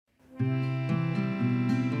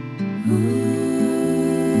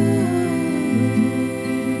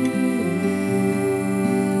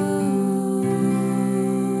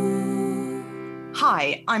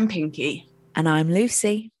Hi, I'm Pinky, And I'm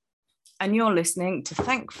Lucy. and you're listening to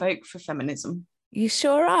Thank Folk for Feminism. You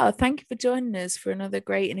sure are. Thank you for joining us for another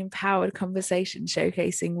great and empowered conversation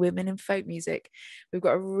showcasing women in folk music. We've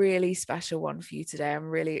got a really special one for you today. I'm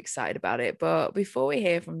really excited about it. But before we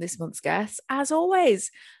hear from this month's guest, as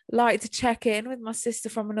always, like to check in with my sister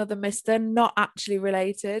from another mister, not actually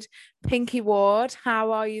related, Pinky Ward.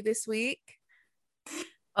 How are you this week?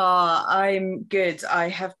 I'm good. I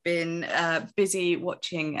have been busy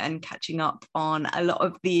watching and catching up on a lot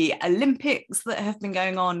of the Olympics that have been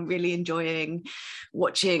going on, really enjoying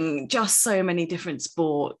watching just so many different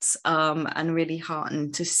sports, and really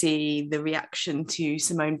heartened to see the reaction to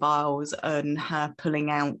Simone Biles and her pulling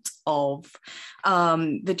out of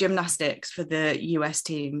the gymnastics for the US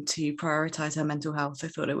team to prioritise her mental health. I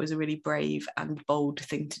thought it was a really brave and bold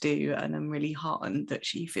thing to do, and I'm really heartened that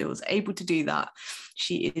she feels able to do that.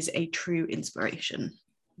 She is a true inspiration.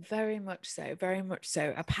 Very much so, very much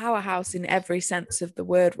so. A powerhouse in every sense of the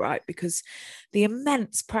word, right? Because the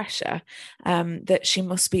immense pressure that she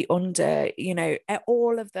must be under,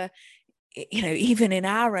 all of the, even in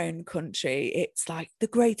our own country, it's like the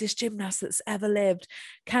greatest gymnast that's ever lived.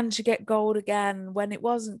 Can she get gold again? When it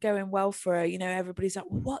wasn't going well for her, everybody's like,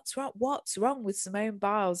 well, what's wrong with Simone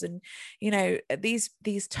Biles? And these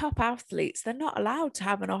top athletes, they're not allowed to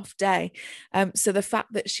have an off day. So the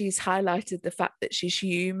fact that she's highlighted the fact that she's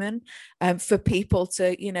human, for people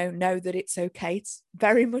to know that it's okay, it's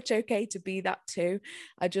very much okay to be that too,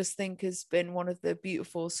 I just think has been one of the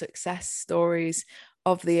beautiful success stories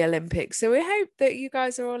of the Olympics. So we hope that you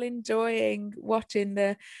guys are all enjoying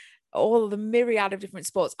watching all the myriad of different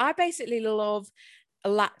sports. I basically love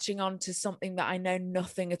latching on to something that I know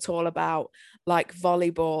nothing at all about, like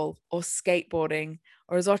volleyball or skateboarding,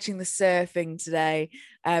 or I was watching the surfing today.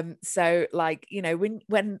 So like,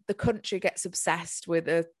 when the country gets obsessed with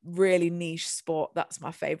a really niche sport, that's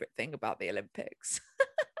my favorite thing about the Olympics.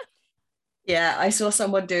 Yeah, I saw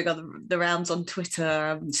someone doing the rounds on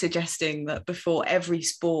Twitter, suggesting that before every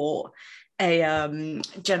sport, a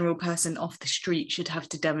general person off the street should have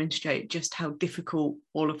to demonstrate just how difficult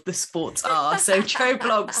all of the sports are. So Joe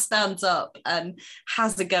Bloggs stands up and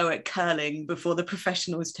has a go at curling before the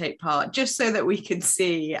professionals take part, just so that we can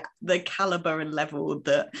see the caliber and level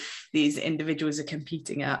that these individuals are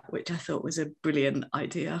competing at, which I thought was a brilliant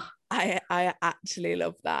idea. I actually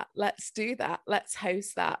love that. Let's do that. Let's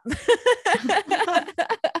host that.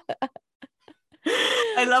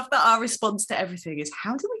 I love that our response to everything is,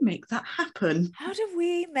 how do we make that happen? How do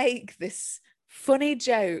we make this funny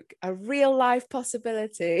joke a real life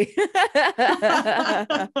possibility?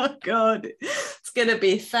 Oh God, it's gonna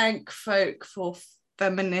be Thank Folk for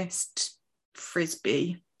Feminist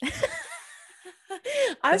Frisbee.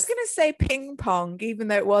 I was going to say ping pong, even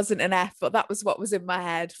though it wasn't an F, but that was what was in my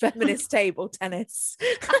head. Feminist table tennis.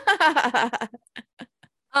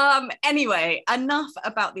 Anyway, enough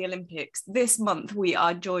about the Olympics. This month we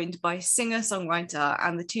are joined by singer-songwriter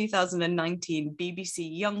and the 2019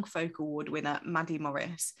 BBC Young Folk Award winner Maddie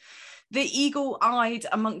Morris. The eagle-eyed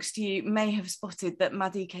amongst you may have spotted that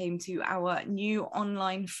Maddie came to our new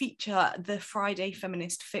online feature, The Friday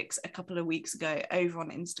Feminist Fix, a couple of weeks ago over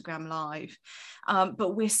on Instagram Live.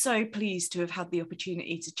 But we're so pleased to have had the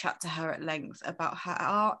opportunity to chat to her at length about her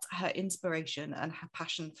art, her inspiration, and her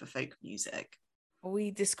passion for folk music.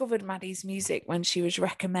 We discovered Maddie's music when she was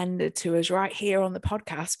recommended to us right here on the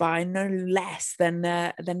podcast by no less than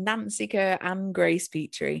Nancy Kerr and Grace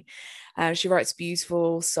Petrie. She writes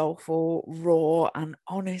beautiful, soulful, raw and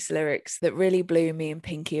honest lyrics that really blew me and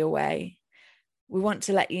Pinky away. We want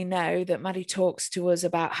to let you know that Maddie talks to us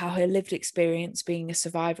about how her lived experience being a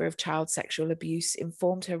survivor of child sexual abuse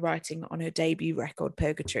informed her writing on her debut record,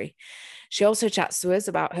 Purgatory. She also chats to us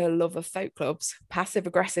about her love of folk clubs,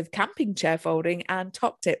 passive-aggressive camping chair folding, and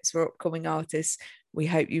top tips for upcoming artists. We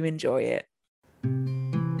hope you enjoy it.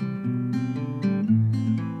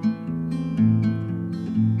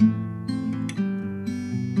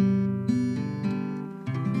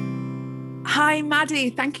 Hi,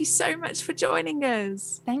 Maddie. Thank you so much for joining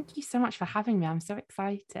us. Thank you so much for having me. I'm so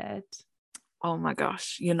excited. Oh my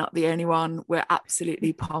gosh, you're not the only one. We're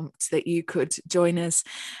absolutely pumped that you could join us.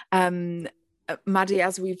 Maddie,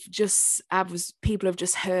 as people have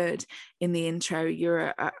just heard in the intro,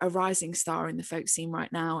 you're a rising star in the folk scene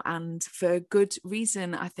right now, and for good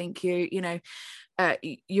reason. I think you're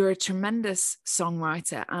a tremendous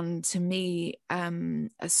songwriter, and to me,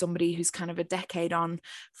 as somebody who's kind of a decade on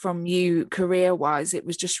from you career-wise, it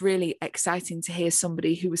was just really exciting to hear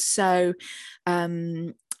somebody who was so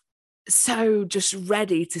so just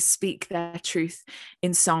ready to speak their truth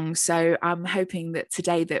in song. So I'm hoping that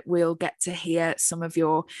today that we'll get to hear some of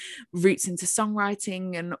your roots into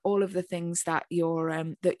songwriting and all of the things that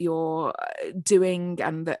you're doing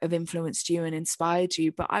and that have influenced you and inspired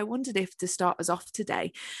you. But I wondered if, to start us off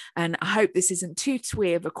today, and I hope this isn't too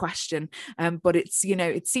twee of a question, but it's,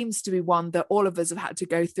 it seems to be one that all of us have had to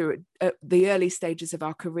go through at the early stages of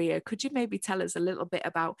our career. Could you maybe tell us a little bit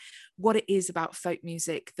about what it is about folk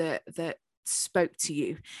music that spoke to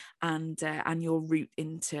you, and your route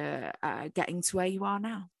into getting to where you are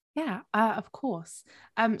now? Yeah, of course.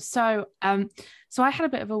 So I had a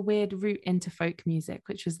bit of a weird route into folk music,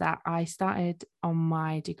 which was that I started on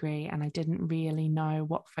my degree and I didn't really know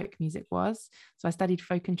what folk music was. So I studied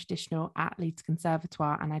folk and traditional at Leeds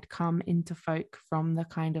Conservatoire, and I'd come into folk from the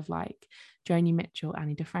kind of like Joni Mitchell,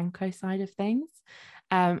 Annie DeFranco side of things.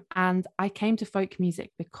 And I came to folk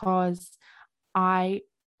music because I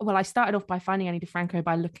started off by finding Annie DeFranco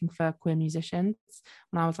by looking for queer musicians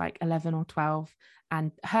when I was like 11 or 12,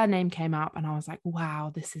 and her name came up and I was like,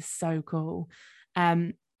 wow, this is so cool.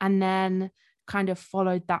 And then kind of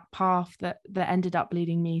followed that path that ended up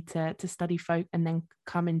leading me to study folk and then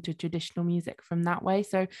come into traditional music from that way.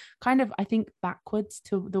 So kind of, I think, backwards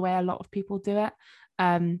to the way a lot of people do it.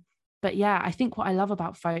 But yeah, I think what I love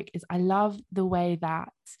about folk is I love the way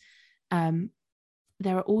that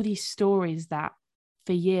there are all these stories that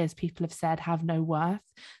for years people have said have no worth.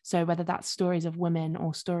 So whether that's stories of women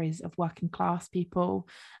or stories of working class people.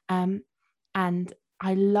 And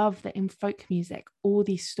I love that in folk music, all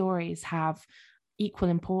these stories have equal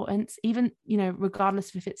importance, even,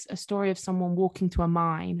 regardless if it's a story of someone walking to a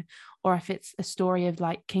mine, or if it's a story of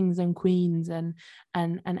like kings and queens and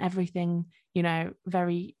everything,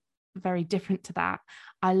 very, very different to that.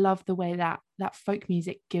 I love the way that folk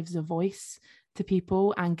music gives a voice to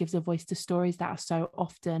people and gives a voice to stories that are so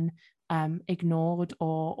often ignored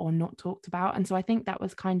or not talked about. And so I think that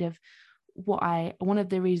was kind of one of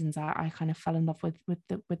the reasons I kind of fell in love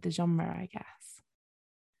with the genre, I guess.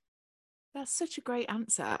 That's such a great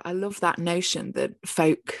answer. I love that notion that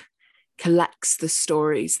folk collects the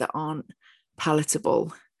stories that aren't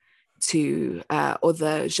palatable to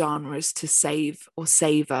other genres to save or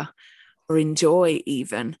savor or enjoy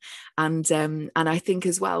even. And I think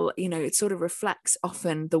as well, it sort of reflects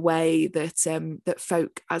often the way that that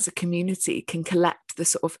folk as a community can collect the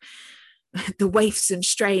sort of the waifs and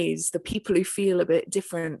strays, the people who feel a bit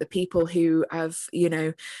different, the people who have,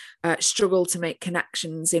 struggled to make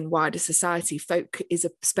connections in wider society. Folk is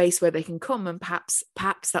a space where they can come, and perhaps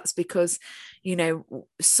that's because,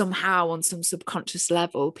 somehow on some subconscious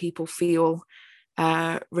level, people feel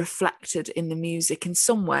reflected in the music in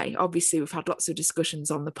some way. Obviously, we've had lots of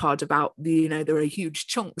discussions on the pod about there are huge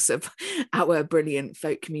chunks of our brilliant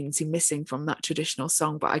folk community missing from that traditional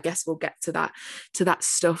song, but I guess we'll get to that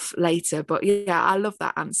stuff later. But yeah, I love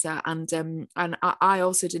that answer, and I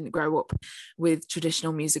also didn't grow up with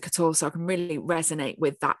traditional music at all, so I can really resonate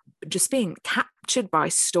with that, just being captured by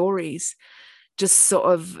stories. Just sort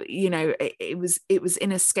of, it was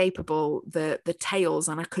inescapable, the tales,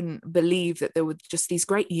 and I couldn't believe that there were just these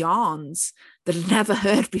great yarns that I'd never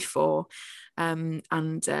heard before. And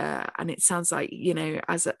it sounds like,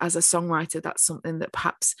 as a songwriter, that's something that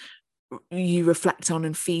perhaps you reflect on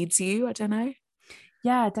and feeds you. I don't know.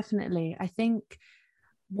 Yeah, definitely. I think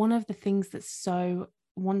one of the things that's so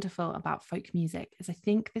wonderful about folk music is I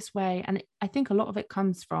think this way, and I think a lot of it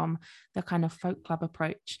comes from the kind of folk club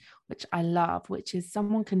approach, which I love, which is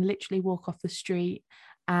someone can literally walk off the street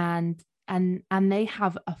and they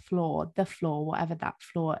have a floor, whatever that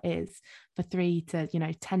floor is, for 3 to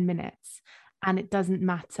 10 minutes, and it doesn't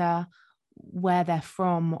matter where they're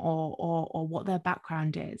from or what their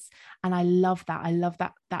background is. And I love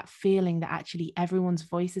that feeling that actually everyone's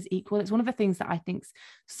voice is equal. It's one of the things that I think's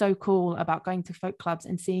so cool about going to folk clubs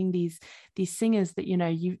and seeing these singers that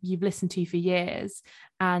you've listened to for years,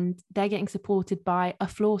 and they're getting supported by a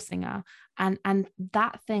floor singer. And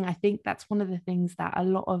that thing, I think that's one of the things that a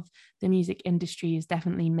lot of the music industry is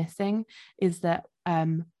definitely missing, is that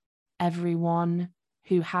everyone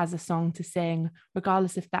who has a song to sing,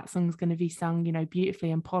 regardless if that song's going to be sung, beautifully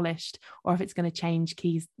and polished, or if it's going to change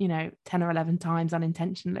keys, 10 or 11 times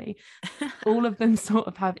unintentionally, all of them sort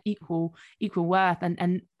of have equal worth,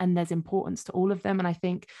 and there's importance to all of them. And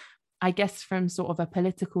I guess from sort of a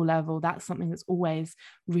political level, that's something that's always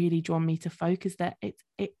really drawn me to folk, is that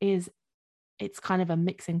it's kind of a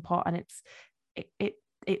mixing pot, and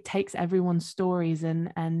it takes everyone's stories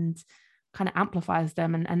and kind of amplifies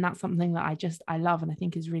them, and that's something that I love, and I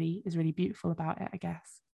think is really beautiful about it, I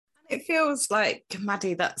guess. It feels like,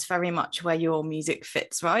 Maddie, that's very much where your music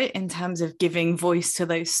fits, right? In terms of giving voice to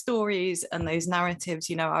those stories and those narratives.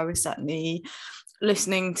 You know, I was certainly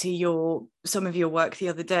listening to some of your work the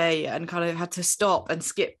other day and kind of had to stop and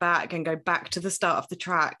skip back and go back to the start of the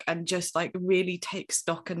track and just like really take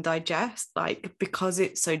stock and digest, like, because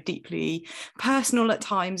it's so deeply personal at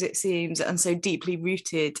times, it seems, and so deeply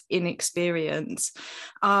rooted in experience.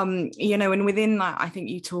 You know, and within that, I think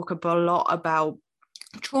you talk a lot about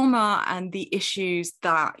trauma and the issues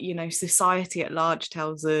that, you know, society at large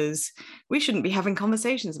tells us we shouldn't be having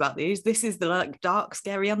conversations about these. This is the like dark,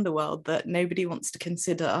 scary underworld that nobody wants to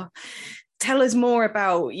consider. Tell us more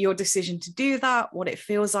about your decision to do that, what it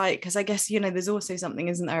feels like, because I guess, you know, there's also something,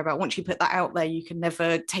 isn't there, about once you put that out there, you can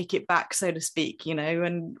never take it back, so to speak, you know.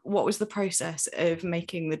 And what was the process of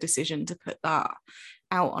making the decision to put that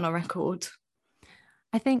out on a record?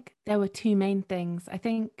 I think there were two main things. I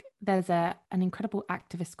think there's an incredible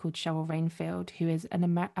activist called Cheryl Rainfield, who is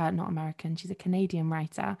not American, she's a Canadian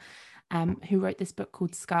writer, who wrote this book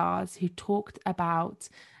called Scars, who talked about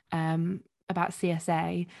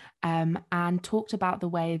CSA, and talked about the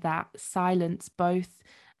way that silence both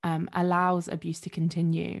allows abuse to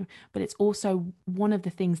continue, but it's also one of the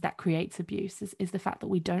things that creates abuse is the fact that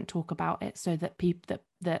we don't talk about it, so that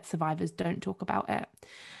that survivors don't talk about it.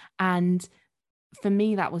 And for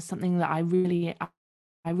me, that was something that I really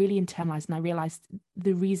internalized, and I realized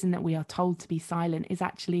the reason that we are told to be silent is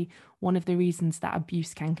actually one of the reasons that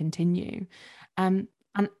abuse can continue. And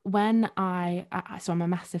when so I'm a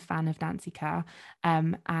massive fan of Nancy Kerr,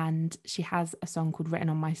 and she has a song called Written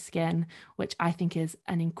on My Skin, which I think is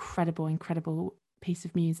an incredible piece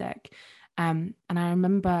of music. And I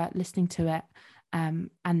remember listening to it, and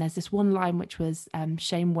there's this one line which was,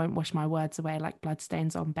 shame won't wash my words away like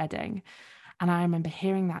bloodstains on bedding. And I remember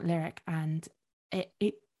hearing that lyric, and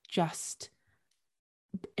it just,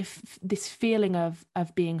 this feeling of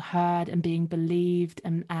being heard and being believed,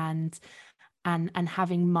 and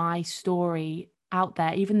having my story out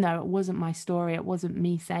there, even though it wasn't my story, it wasn't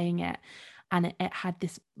me saying it, and it had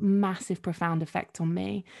this massive, profound effect on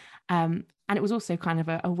me. And it was also kind of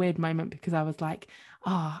a weird moment, because I was like,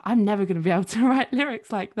 oh, I'm never going to be able to write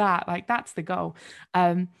lyrics like that. Like, that's the goal.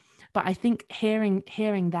 But I think hearing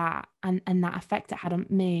that and that effect it had on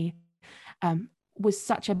me was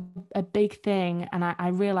such a big thing. And I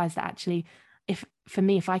realized that actually, if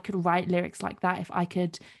I could write lyrics like that, if I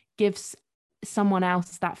could give someone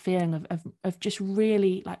else that feeling of just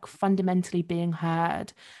really like fundamentally being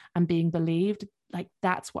heard and being believed, like,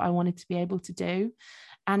 that's what I wanted to be able to do.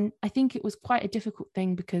 And I think it was quite a difficult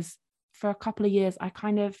thing, because for a couple of years I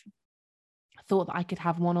kind of thought that I could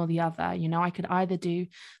have one or the other. You know, I could either do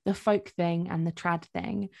the folk thing and the trad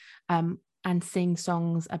thing, and sing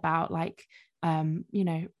songs about, like, you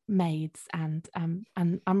know, maids and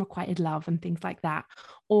unrequited love and things like that,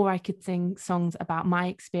 or I could sing songs about my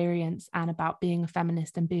experience and about being a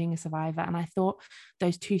feminist and being a survivor. And I thought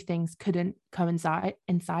those two things couldn't coincide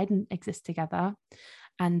and exist together.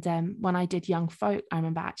 And when I did Young Folk, I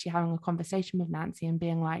remember actually having a conversation with Nancy and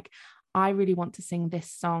being like, I really want to sing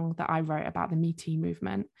this song that I wrote about the Me Too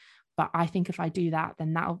movement, but I think if I do that,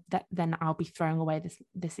 then I'll be throwing away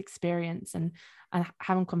this experience. And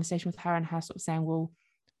having a conversation with her, and her sort of saying, well,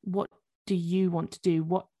 what do you want to do?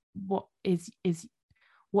 What is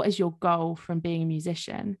your goal from being a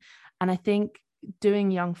musician? And I think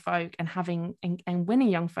doing Young Folk and having and winning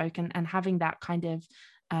Young Folk and having that kind of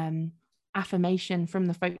affirmation from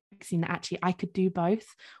the folk scene that actually I could do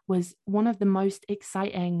both was one of the most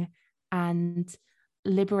exciting and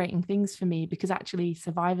liberating things for me, because actually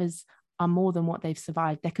survivors are more than what they've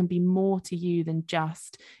survived. There can be more to you than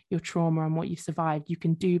just your trauma and what you've survived. You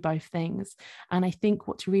can do both things. And I think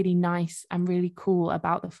what's really nice and really cool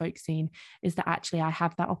about the folk scene is that actually I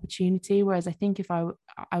have that opportunity. Whereas I think if I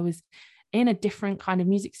was in a different kind of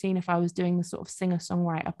music scene, if I was doing the sort of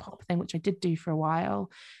singer-songwriter pop thing, which I did do for a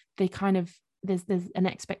while, they kind of, there's an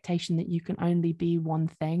expectation that you can only be one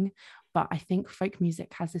thing. But I think folk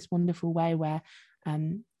music has this wonderful way where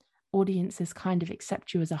audiences kind of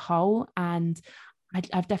accept you as a whole. And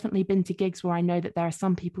I've definitely been to gigs where I know that there are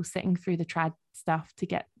some people sitting through the trad stuff to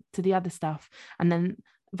get to the other stuff, and then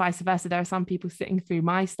vice versa, there are some people sitting through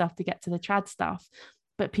my stuff to get to the trad stuff,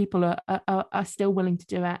 but people are still willing to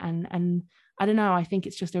do it. And I don't know, I think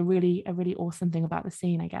it's just a really awesome thing about the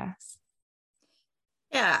scene, I guess.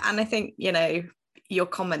 Yeah, and I think, you know, your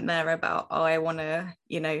comment there about, oh, I want to,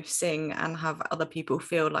 you know, sing and have other people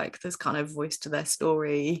feel like there's kind of voice to their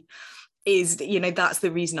story, is, you know, that's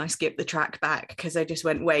the reason I skipped the track back, because I just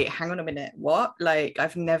went, wait, hang on a minute, what? Like,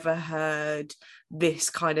 I've never heard this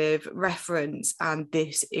kind of reference and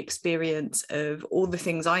this experience of all the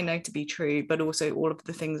things I know to be true, but also all of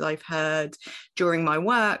the things I've heard during my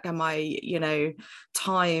work and my, you know,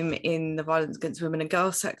 time in the violence against women and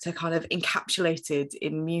girls sector, kind of encapsulated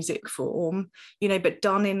in music form, you know, but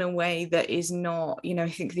done in a way that is not, you know, I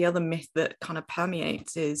think the other myth that kind of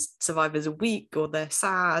permeates is survivors are weak or they're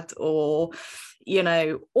sad, or, you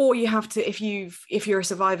know, or you have to, if you're a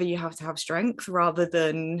survivor, you have to have strength, rather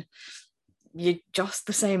than you're just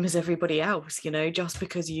the same as everybody else. You know, just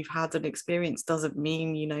because you've had an experience doesn't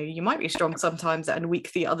mean, you know, you might be strong sometimes and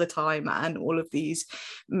weak the other time, and all of these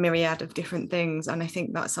myriad of different things. And I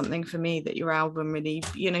think that's something for me that your album really,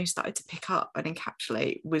 you know, started to pick up and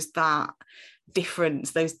encapsulate, was that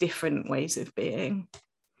difference, those different ways of being.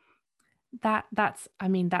 That's I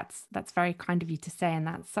mean, that's very kind of you to say, and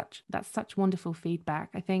that's such wonderful feedback.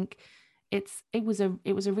 I think it was a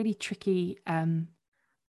really tricky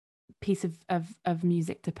piece of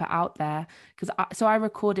music to put out there, because I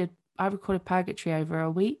recorded Purgatory over a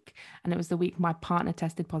week, and it was the week my partner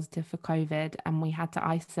tested positive for COVID and we had to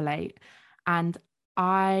isolate. And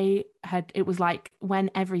it was like when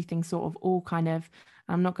everything sort of all kind of,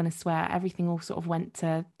 I'm not going to swear, everything all sort of went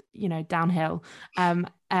to, you know, downhill in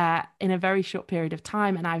a very short period of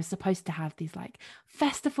time. And I was supposed to have these like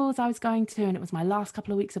festivals I was going to, and it was my last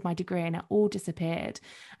couple of weeks of my degree, and it all disappeared.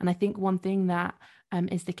 And I think one thing that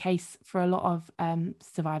is the case for a lot of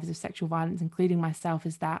survivors of sexual violence, including myself,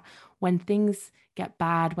 is that when things get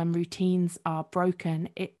bad, when routines are broken,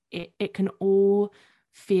 it can all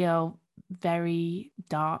feel very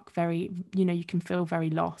dark, very, you know, you can feel very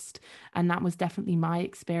lost. And that was definitely my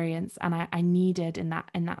experience. And I needed in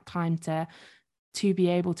that time to be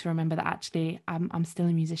able to remember that actually I'm still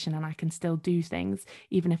a musician and I can still do things,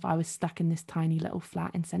 even if I was stuck in this tiny little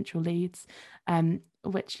flat in Central Leeds,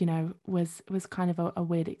 which, you know, was kind of a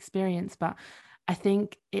weird experience. But I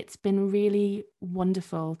think it's been really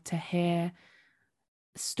wonderful to hear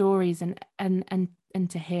stories and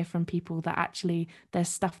to hear from people that actually there's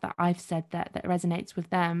stuff that I've said that resonates with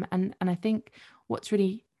them. And I think what's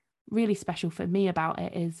really special for me about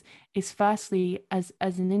it is firstly, as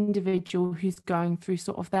an individual who's going through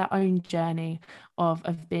sort of their own journey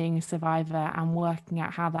of being a survivor and working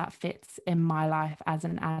out how that fits in my life as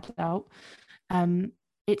an adult.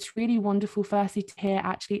 It's really wonderful firstly to hear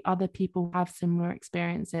actually other people have similar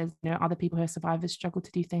experiences, you know, other people who are survivors struggle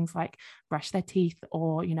to do things like brush their teeth,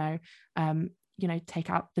 or, you know, take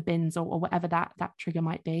out the bins, or whatever that trigger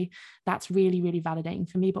might be. That's really, really validating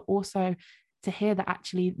for me, but also to hear that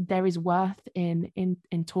actually there is worth in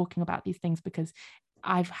talking about these things, because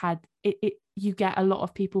I've had it you get a lot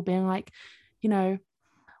of people being like, you know,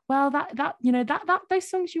 well, that you know, that those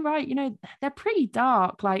songs you write, you know, they're pretty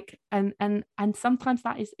dark, like, and sometimes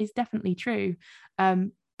that is definitely true,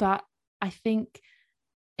 but I think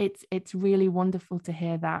it's really wonderful to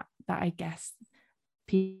hear that I guess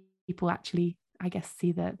people actually, I guess,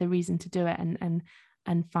 see the reason to do it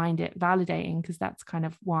and find it validating, because that's kind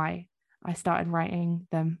of why I started writing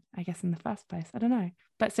them, I guess, in the first place. I don't know,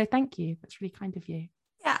 but so thank you, that's really kind of you.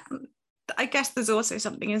 Yeah, I guess there's also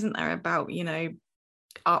something, isn't there, about, you know,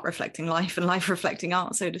 art reflecting life and life reflecting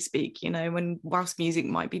art, so to speak. You know, when whilst music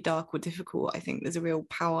might be dark or difficult, I think there's a real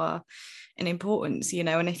power and importance, you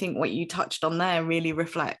know. And I think what you touched on there really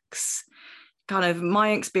reflects kind of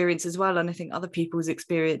my experience as well, and I think other people's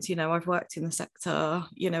experience. You know, I've worked in the sector,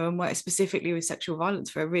 you know, and worked specifically with sexual violence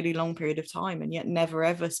for a really long period of time, and yet never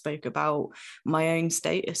ever spoke about my own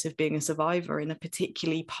status of being a survivor in a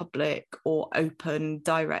particularly public or open,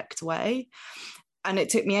 direct way. And it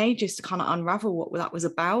took me ages to kind of unravel what that was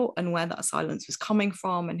about and where that silence was coming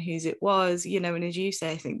from and whose it was, you know. And as you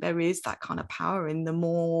say, I think there is that kind of power in the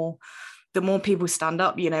more people stand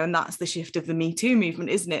up, you know, and that's the shift of the Me Too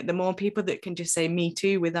movement, isn't it? The more people that can just say Me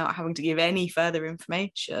Too without having to give any further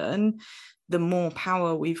information, the more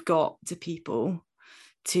power we've got to people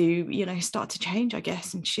to, you know, start to change, I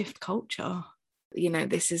guess, and shift culture. You know,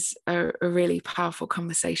 this is a really powerful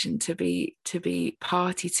conversation to be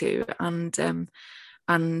party to,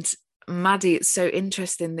 and Maddie, it's so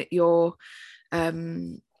interesting that you're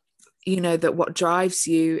you know, that what drives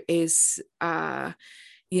you is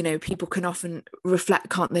you know, people can often reflect,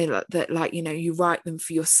 can't they, that like, you know, you write them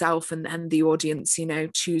for yourself and the audience, you know,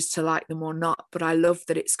 choose to like them or not. But I love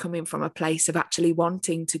that it's coming from a place of actually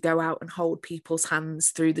wanting to go out and hold people's hands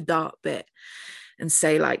through the dark bit and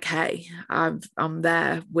say like, hey, I'm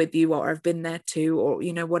there with you, or I've been there too, or,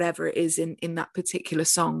 you know, whatever it is in that particular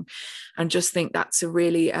song. And just think that's a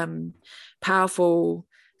really powerful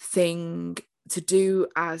thing to do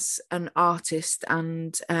as an artist,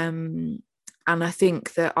 and I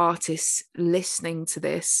think that artists listening to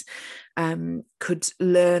this could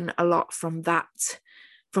learn a lot from that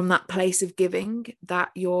place of giving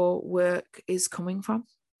that your work is coming from.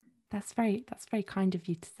 That's very kind of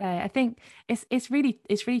you to say. I think it's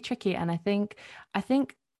really tricky, and I think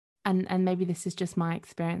and maybe this is just my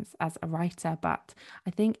experience as a writer, but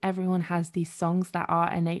I think everyone has these songs that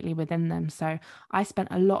are innately within them. So I spent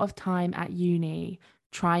a lot of time at uni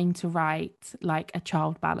trying to write like a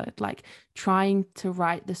child ballad, like trying to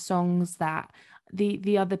write the songs that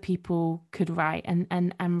the other people could write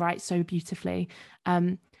and write so beautifully.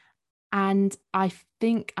 And I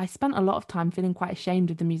think I spent a lot of time feeling quite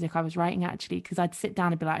ashamed of the music I was writing, actually, because I'd sit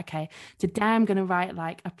down and be like, okay, today I'm going to write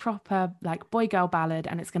like a proper like boy girl ballad,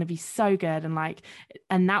 and it's going to be so good.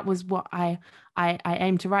 And that was what I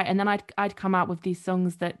aimed to write. And then I'd come out with these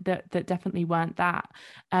songs that definitely weren't that.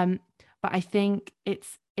 But I think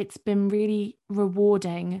it's been really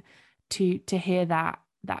rewarding to hear that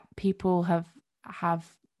people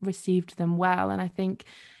have received them well. And I think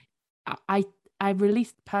I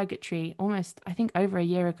released Purgatory almost, I think, over a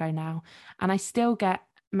year ago now, and I still get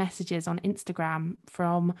messages on Instagram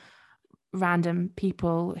from random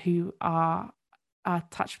people who are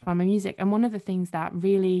touched by my music. And one of the things that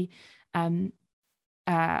really,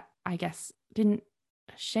 I guess, didn't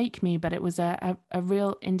shake me, but it was a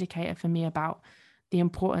real indicator for me about the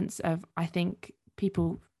importance of, I think,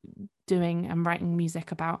 people doing and writing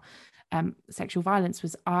music about sexual violence,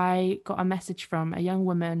 was I got a message from a young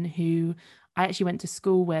woman who I actually went to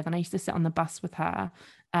school with, and I used to sit on the bus with her.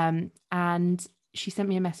 And she sent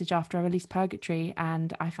me a message after I released Purgatory,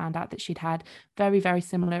 and I found out that she'd had very, very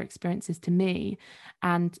similar experiences to me.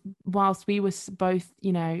 And whilst we were both,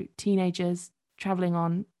 teenagers traveling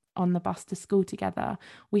on the bus to school together,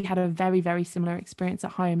 we had a very, very similar experience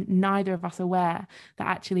at home. Neither of us aware that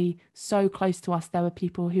actually so close to us there were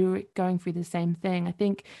people who were going through the same thing. I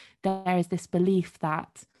think there is this belief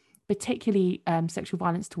that particularly sexual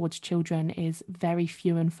violence towards children is very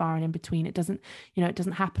few and far and in between. It doesn't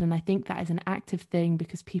happen. And I think that is an active thing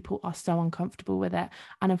because people are so uncomfortable with it.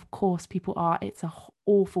 And of course people are. It's an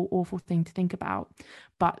awful, awful thing to think about.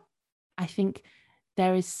 But I think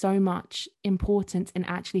there is so much importance in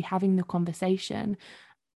actually having the conversation.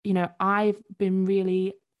 I've been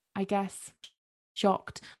really, I guess,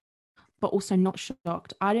 shocked, but also not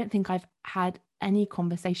shocked. I don't think I've had any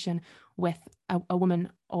conversation with a woman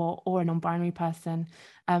or a non-binary person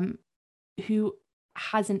who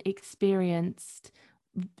hasn't experienced,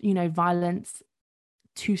 violence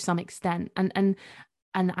to some extent. And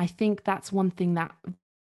I think that's one thing that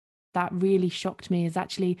really shocked me, is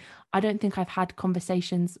actually I don't think I've had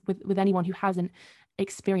conversations with anyone who hasn't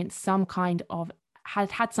experienced some kind of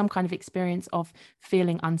had some kind of experience of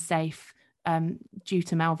feeling unsafe due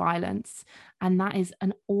to male violence. And that is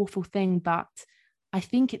an awful thing. But I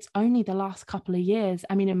think it's only the last couple of years,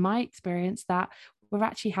 I mean, in my experience, that we're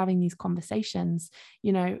actually having these conversations,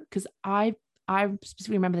 because I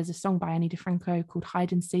specifically remember there's a song by Ani DiFranco called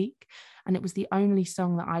Hide and Seek, and it was the only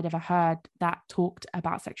song that I'd ever heard that talked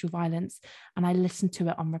about sexual violence. And I listened to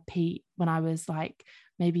it on repeat when I was like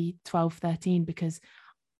maybe 12, 13, because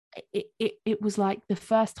it was like the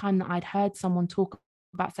first time that I'd heard someone talk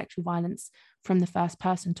about sexual violence from the first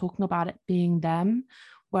person, talking about it being them.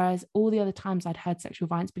 Whereas all the other times I'd heard sexual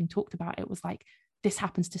violence being talked about, it was like, this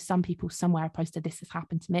happens to some people somewhere, opposed to this has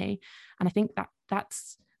happened to me. And I think that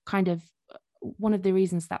that's kind of one of the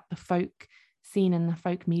reasons that the folk scene and the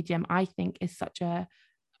folk medium, I think, is such a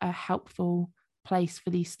helpful place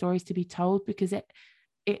for these stories to be told, because it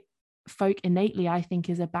folk innately, I think,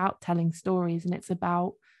 is about telling stories, and it's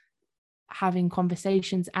about having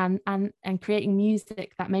conversations and creating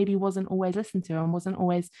music that maybe wasn't always listened to and wasn't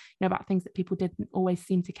always about things that people didn't always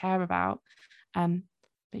seem to care about.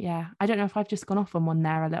 But yeah, I don't know if I've just gone off on one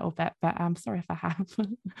there a little bit, but I'm sorry if I have.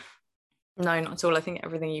 No, not at all. I think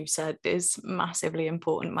everything you've said is massively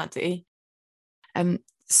important, Maddie.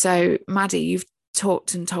 So Maddie, you've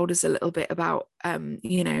talked and told us a little bit about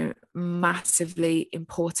massively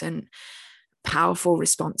important, powerful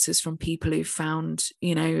responses from people who've found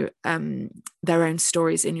their own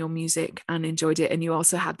stories in your music and enjoyed it. And you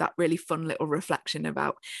also had that really fun little reflection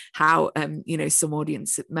about how some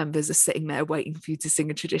audience members are sitting there waiting for you to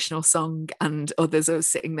sing a traditional song, and others are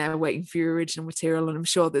sitting there waiting for your original material. And I'm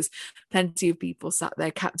sure there's plenty of people sat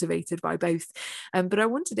there captivated by both. But I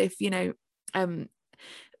wondered if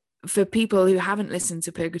for people who haven't listened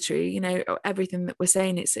to Purgatory, you know, everything that we're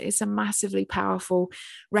saying, it's a massively powerful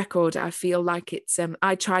record. I feel like it's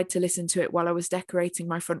I tried to listen to it while I was decorating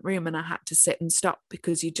my front room, and I had to sit and stop,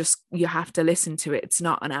 because you have to listen to it. It's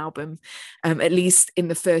not an album, at least in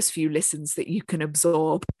the first few listens, that you can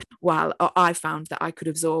absorb, while I found that I could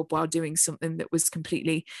absorb while doing something that was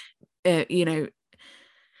completely you know,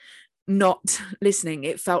 not listening.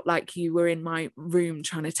 It felt like you were in my room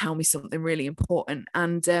trying to tell me something really important.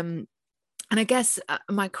 And I guess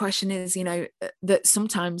my question is, you know, that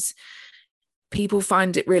sometimes people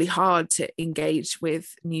find it really hard to engage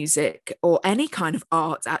with music or any kind of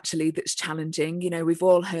art, actually, that's challenging. You know, we've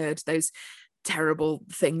all heard those terrible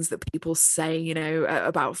things that people say, you know,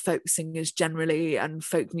 about folk singers generally and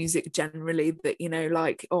folk music generally, that, you know,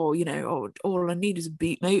 like, oh, you know, oh, all I need is a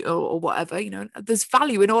beat, mate, or whatever. You know, there's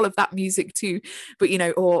value in all of that music too, but, you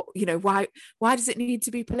know, or, you know, why does it need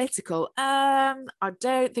to be political? I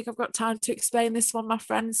don't think I've got time to explain this one, my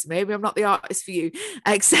friends. Maybe I'm not the artist for you,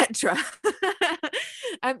 etc.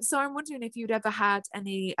 So I'm wondering if you'd ever had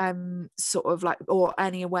any sort of like, or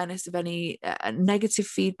any awareness of any negative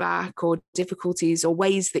feedback or difficulties, or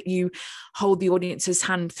ways that you hold the audience's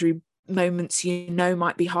hand through moments you know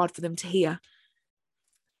might be hard for them to hear.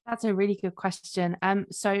 That's a really good question.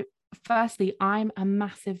 So firstly, I'm a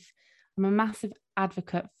massive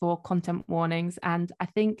advocate for content warnings, and I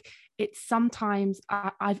think it's sometimes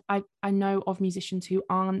I know of musicians who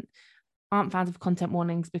aren't fans of content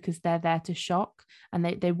warnings because they're there to shock, and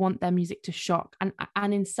they want their music to shock,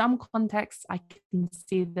 and in some contexts I can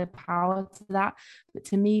see the power to that, but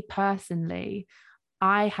to me personally,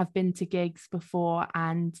 I have been to gigs before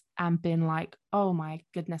and been like, oh my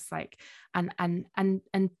goodness, like, and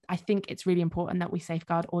I think it's really important that we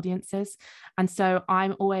safeguard audiences. And so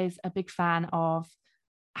I'm always a big fan of,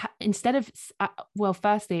 instead of well,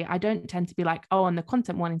 firstly, I don't tend to be like, oh, and the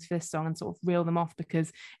content warnings for this song, and sort of reel them off,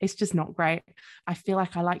 because it's just not great. I feel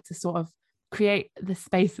like I like to sort of create the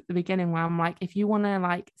space at the beginning where I'm like, if you want to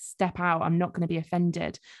like step out, I'm not going to be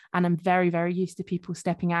offended. And I'm very, very used to people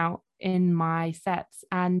stepping out in my sets,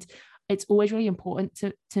 and it's always really important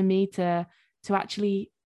to me to actually,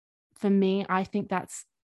 for me, I think that's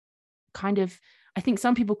kind of, I think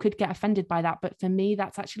some people could get offended by that, but for me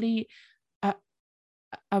that's actually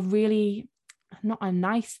a really, not a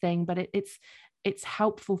nice thing, but it's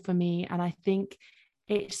helpful for me. And I think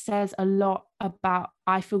it says a lot about,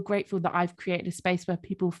 I feel grateful that I've created a space where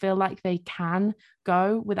people feel like they can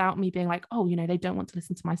go without me being like, oh, you know, they don't want to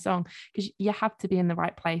listen to my song, because you have to be in the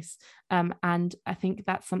right place. And I think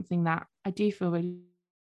that's something that I do feel really,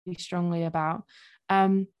 really strongly about.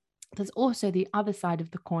 There's also the other side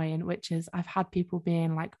of the coin, which is I've had people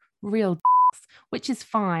being like real which is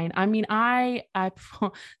fine. I mean,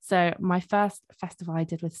 so my first festival I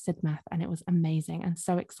did with Sidmouth, and it was amazing and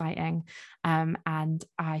so exciting. And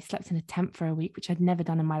I slept in a tent for a week, which I'd never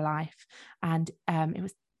done in my life. And it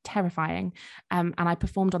was terrifying. And I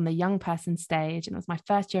performed on the young person stage, and it was my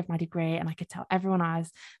first year of my degree, and I could tell everyone I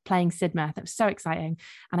was playing Sidmouth. It was so exciting.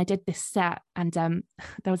 And I did this set, and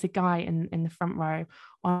there was a guy in the front row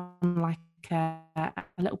on like a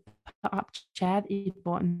little put-up chair that he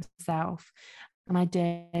bought himself, and I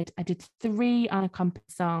did 3 unaccompanied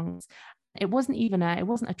songs. It wasn't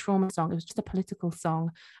a trauma song, it was just a political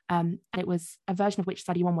song. And it was a version of Which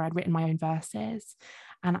Side Are You On, where I'd written my own verses.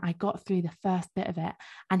 And I got through the first bit of it,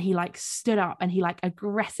 and he like stood up and he like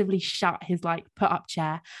aggressively shut his like put-up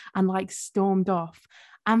chair and like stormed off.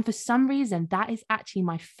 And for some reason, that is actually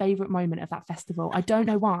my favorite moment of that festival. I don't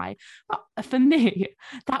know why, but for me,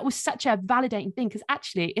 that was such a validating thing. Because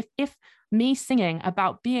actually, if me singing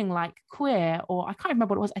about being like queer, or I can't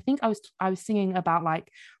remember what it was, I think I was singing about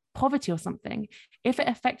like poverty or something, if it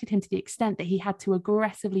affected him to the extent that he had to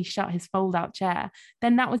aggressively shut his fold-out chair,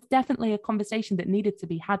 then that was definitely a conversation that needed to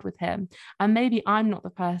be had with him. And maybe I'm not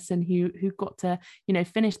the person who got to, you know,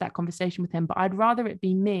 finish that conversation with him, but I'd rather it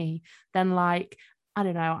be me than like, I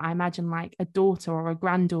don't know, I imagine like a daughter or a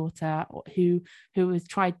granddaughter who has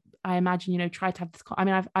tried, I imagine, you know, tried to have this. I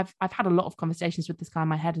mean, I've had a lot of conversations with this guy in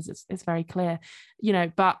my head, as it's very clear, you know,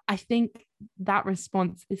 but I think that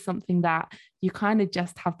response is something that you kind of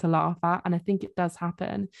just have to laugh at. And I think it does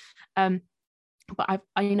happen. But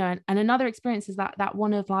I you know, and another experience is that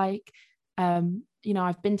one of like, you know,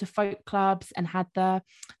 I've been to folk clubs and had but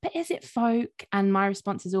is it folk? And my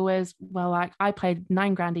response is always, well, like I paid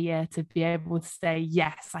 $9,000 a year to be able to say,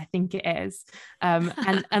 yes, I think it is. And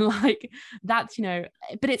like, that's, you know,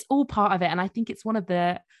 but it's all part of it. And I think it's one of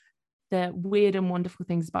the weird and wonderful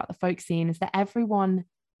things about the folk scene is that everyone,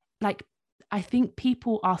 like, I think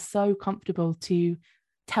people are so comfortable to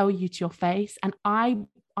tell you to your face. And I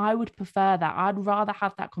I would prefer that. I'd rather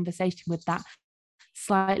have that conversation with that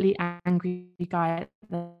slightly angry guy at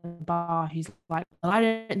the bar who's like, well, I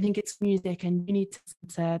don't think it's music and you need to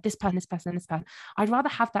listen to this person, this person, this person. I'd rather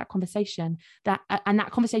have that conversation, and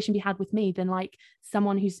that conversation be had with me, than like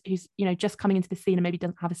someone who's you know, just coming into the scene and maybe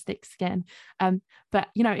doesn't have a thick skin. But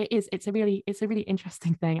you know, it's a really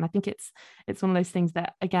interesting thing, and I think it's one of those things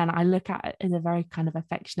that, again, I look at as a very kind of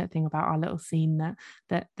affectionate thing about our little scene,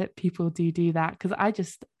 that people do that,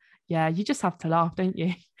 because yeah, you just have to laugh, don't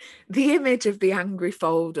you? The image of the angry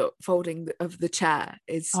folding of the chair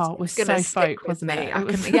is it was gonna so stick folk, with wasn't me.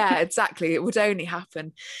 it? Yeah, exactly. It would only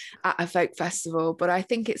happen at a folk festival. But I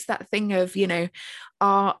think it's that thing of, you know,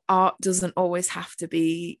 art doesn't always have to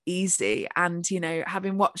be easy. And, you know,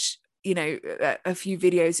 having watched, you know, a few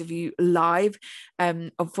videos of you live,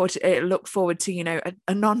 unfortunately, look forward to, you know,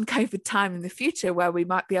 a non-COVID time in the future where we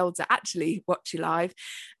might be able to actually watch you live.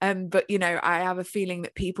 But, you know, I have a feeling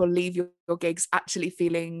that people leave your gigs actually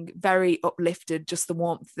feeling very uplifted, just the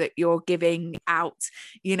warmth that you're giving out,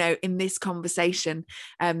 you know, in this conversation.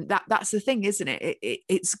 That's the thing, isn't it?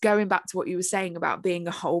 It's going back to what you were saying about being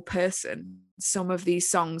a whole person. Some of these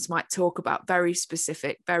songs might talk about very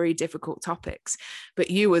specific, very difficult topics,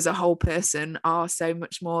 but you as a whole person are so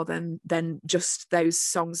much more than just those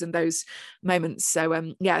songs and those moments.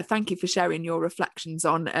 So yeah, thank you for sharing your reflections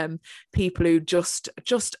on people who just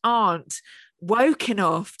aren't woke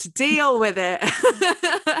enough to deal with it.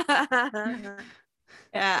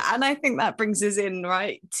 Yeah, and I think that brings us in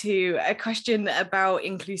right to a question about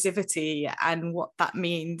inclusivity and what that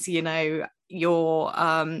means. You know, your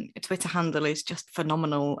Twitter handle is just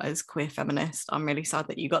phenomenal as queer feminist. I'm really sad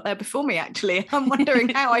that you got there before me, actually. I'm wondering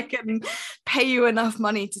how I can pay you enough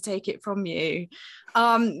money to take it from you.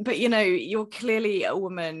 But you know, you're clearly a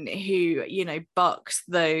woman who, you know, bucks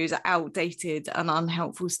those outdated and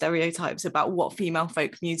unhelpful stereotypes about what female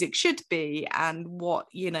folk music should be and what,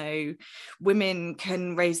 you know, women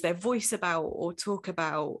can raise their voice about or talk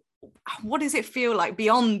about. What does it feel like,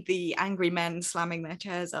 beyond the angry men slamming their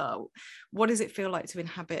chairs up? What does it feel like to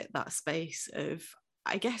inhabit that space of,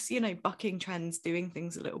 I guess, you know, bucking trends, doing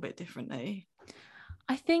things a little bit differently?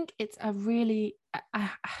 I think it's a really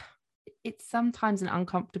it's sometimes an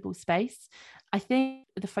uncomfortable space. I think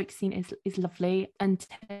the folk scene is lovely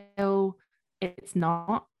until it's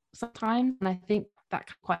not sometimes, and I think that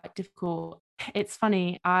can be quite difficult. It's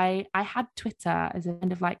funny, I had Twitter as a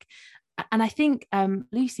kind of like, and I think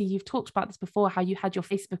Lucy, you've talked about this before, how you had your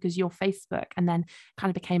Facebook as your Facebook and then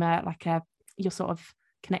kind of became your sort of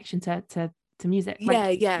connection to music,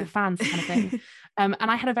 like your fans kind of thing. And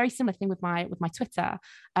I had a very similar thing with my Twitter.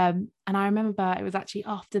 And I remember it was actually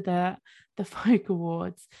after the Folk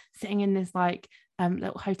Awards, sitting in this like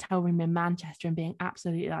little hotel room in Manchester and being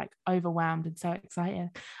absolutely like overwhelmed and so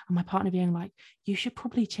excited, and my partner being like, you should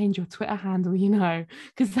probably change your Twitter handle, you know,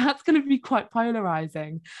 because that's going to be quite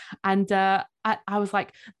polarizing. And I was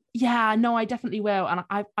like, yeah, no, I definitely will. And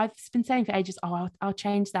I've been saying for ages, oh, I'll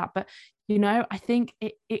change that. But, you know, I think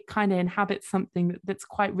it kind of inhabits something that's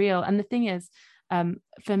quite real. And the thing is,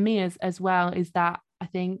 for me as well, is that I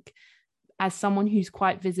think as someone who's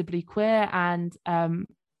quite visibly queer and,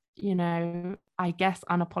 you know, I guess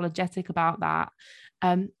unapologetic about that,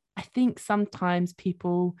 I think sometimes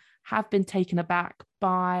people have been taken aback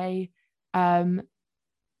by,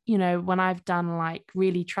 you know, when I've done like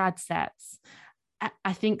really trad sets,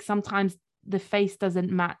 I think sometimes the face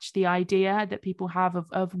doesn't match the idea that people have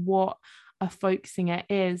of what a folk singer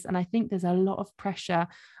is. And I think there's a lot of pressure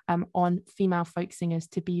on female folk singers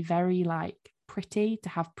to be very like pretty, to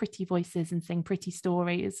have pretty voices and sing pretty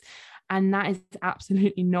stories. And that is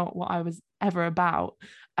absolutely not what I was ever about.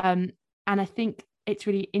 And I think it's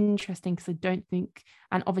really interesting because I don't think,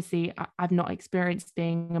 and obviously I've not experienced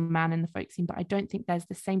being a man in the folk scene, but I don't think there's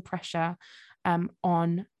the same pressure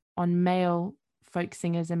on male folk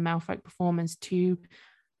singers and male folk performers to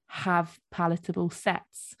have palatable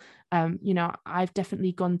sets. You know, I've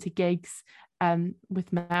definitely gone to gigs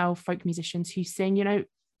with male folk musicians who sing, you know,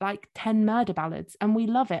 like 10 murder ballads, and we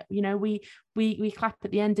love it. You know, we clap at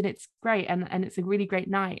the end and it's great, and it's a really great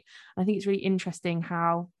night. I think it's really interesting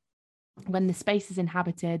how when the space is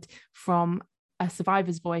inhabited from a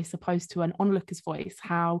survivor's voice opposed to an onlooker's voice,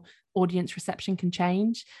 how audience reception can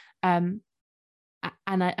change. And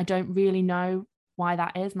I don't really know why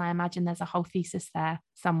that is, and I imagine there's a whole thesis there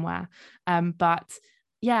somewhere. But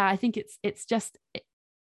yeah, I think it's just,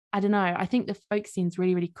 I don't know, I think the folk scene's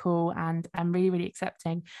really, really cool and really, really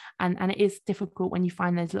accepting, and it is difficult when you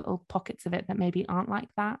find those little pockets of it that maybe aren't like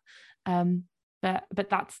that. But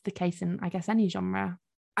that's the case in, I guess, any genre.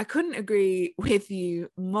 I couldn't agree with you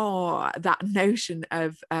more, that notion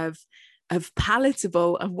of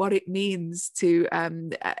palatable and what it means to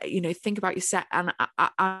think about your set. And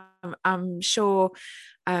I'm sure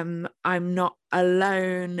I'm not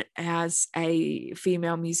alone as a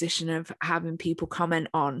female musician of having people comment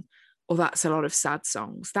on, oh, that's a lot of sad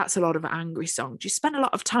songs, that's a lot of angry songs. You spend a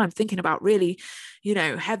lot of time thinking about really,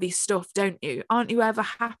 heavy stuff, don't you? Aren't you ever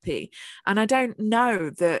happy? And I don't know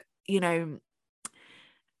that,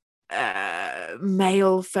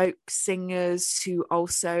 male folk singers who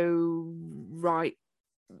also write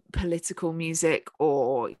political music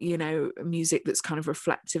or music that's kind of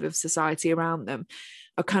reflective of society around them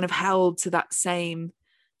are kind of held to that same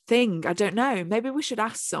thing. I don't know, maybe we should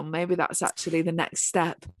ask some. Maybe that's actually the next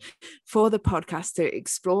step for the podcast, to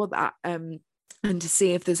explore that and to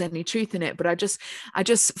see if there's any truth in it. But I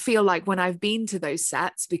just feel like when I've been to those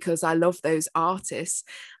sets, because I love those artists,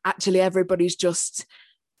 actually everybody's just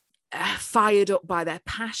fired up by their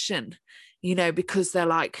passion, because they're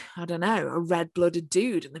like, I don't know, a red-blooded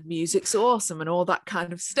dude and the music's awesome and all that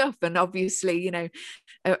kind of stuff. And obviously,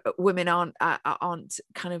 women aren't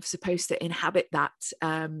kind of supposed to inhabit that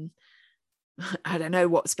I don't know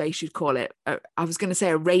what space you'd call it. I was going to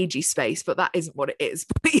say a ragey space, but that isn't what it is.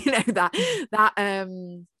 But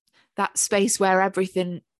that space where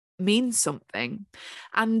everything means something.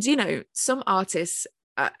 And some artists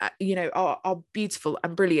are beautiful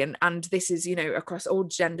and brilliant, and this is across all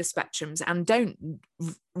gender spectrums, and don't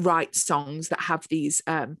write songs that have these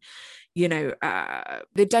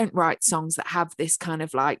they don't write songs that have this kind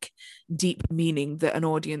of like deep meaning that an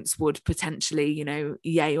audience would potentially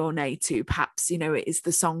yay or nay to. Perhaps it is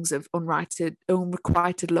the songs of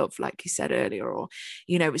unrequited love, like you said earlier, or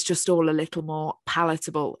it's just all a little more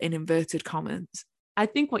palatable, in inverted commas. I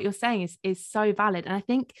think what you're saying is so valid. And I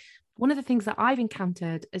think one of the things that I've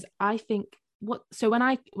encountered is, so when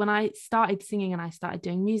I started singing and I started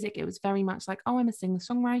doing music, it was very much like, oh, I'm a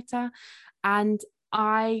singer-songwriter. And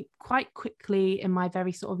I quite quickly, in my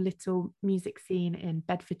very sort of little music scene in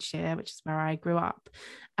Bedfordshire, which is where I grew up,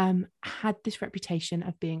 had this reputation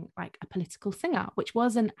of being like a political singer, which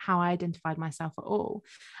wasn't how I identified myself at all.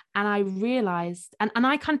 And I realized, and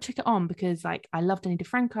I kind of took it on because like I loved Ani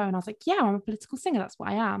DiFranco, and I was like, yeah, I'm a political singer, that's what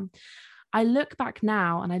I am. I look back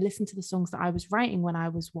now and I listen to the songs that I was writing when I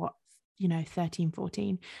was 13,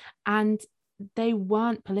 14, and they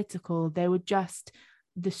weren't political. They were just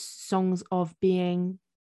the songs of being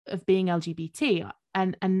LGBT.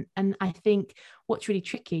 And I think what's really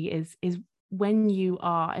tricky is when you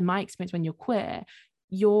are, in my experience, when you're queer,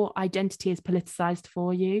 your identity is politicized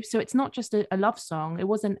for you. So it's not just a love song. It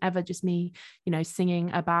wasn't ever just me,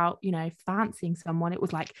 singing about, fancying someone. It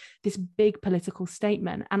was like this big political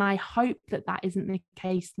statement. And I hope that isn't the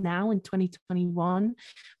case now in 2021.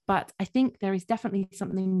 But I think there is definitely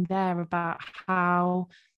something there about how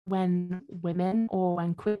when women or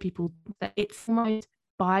when queer people, that it's almost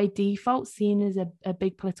by default seen as a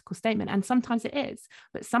big political statement. And sometimes it is,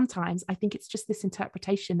 but sometimes I think it's just this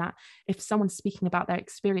interpretation that if someone's speaking about their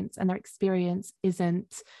experience and their experience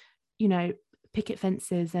isn't, picket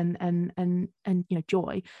fences and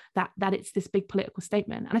joy, that it's this big political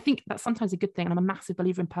statement. And I think that's sometimes a good thing. And I'm a massive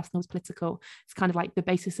believer in personal as political. It's kind of like the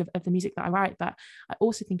basis of the music that I write. But I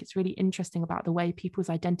also think it's really interesting about the way people's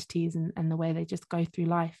identities and the way they just go through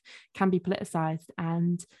life can be politicized,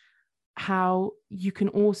 and how you can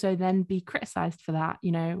also then be criticized for that.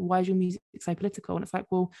 Why is your music so political? And it's like,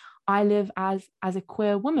 well, I live as a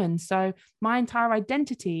queer woman, so my entire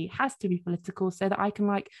identity has to be political so that I can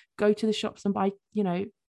like go to the shops and buy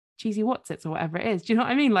cheesy Wotsits or whatever it is. Do you know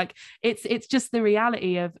what I mean? Like it's just the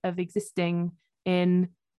reality of existing in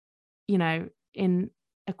in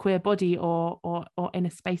a queer body or in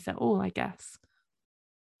a space at all, I guess.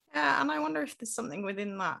 Yeah, and I wonder if there's something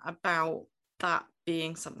within that about that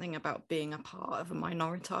being something about being a part of a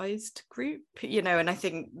minoritized group, and I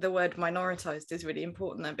think the word minoritized is really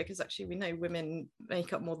important there, because actually we know women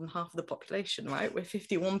make up more than half of the population, right? We're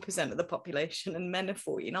 51% of the population and men are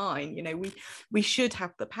 49. We should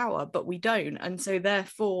have the power, but we don't. And so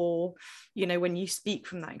therefore, when you speak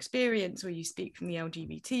from that experience, or you speak from the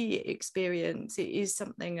LGBT experience, it is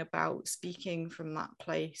something about speaking from that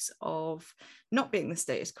place of not being the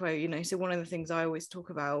status quo. So one of the things I always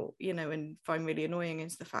talk about, and find really annoying,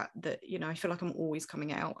 is the fact that I feel like I'm always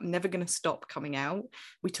coming out. I'm never going to stop coming out.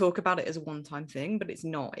 We talk about it as a one-time thing, but it's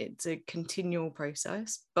not. It's a continual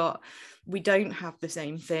process. But we don't have the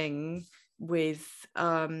same thing with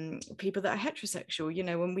people that are heterosexual.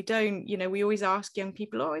 When we don't, we always ask young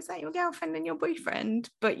people, oh, is that your girlfriend and your boyfriend?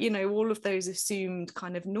 But all of those assumed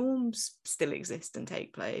kind of norms still exist and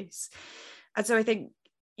take place. And so I think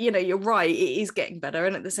you're right, it is getting better.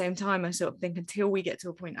 And at the same time, I sort of think until we get to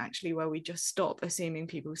a point actually where we just stop assuming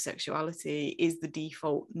people's sexuality is the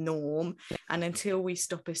default norm, and until we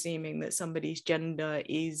stop assuming that somebody's gender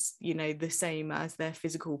is, the same as their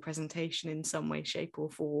physical presentation in some way, shape or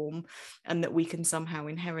form, and that we can somehow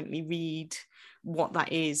inherently read what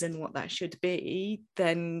that is and what that should be,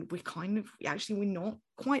 then we're not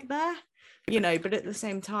quite there, but at the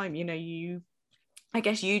same time, I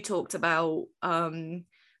guess you talked about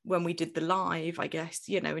when we did the live, I guess,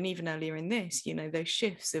 and even earlier in this, those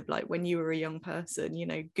shifts of like when you were a young person,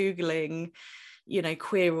 Googling,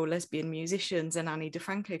 queer or lesbian musicians and Annie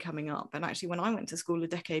DeFranco coming up. And actually, when I went to school a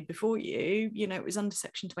decade before you, it was under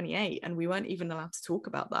Section 28 and we weren't even allowed to talk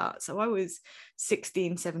about that. So I was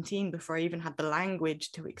 16, 17 before I even had the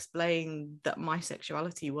language to explain that my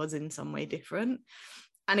sexuality was in some way different.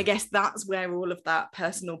 And I guess that's where all of that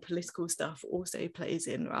personal political stuff also plays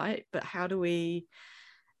in, right? But how do we,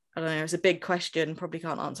 I don't know, it's a big question, probably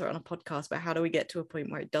can't answer it on a podcast, but how do we get to a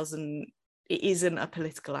point where it isn't a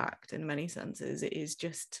political act in many senses, it is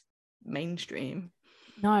just mainstream?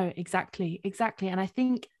 No, exactly. And I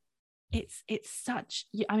think it's such,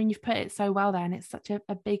 I mean, you've put it so well there, and it's such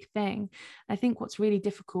a big thing. I think what's really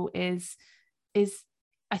difficult is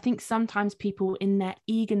I think sometimes people, in their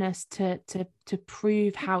eagerness to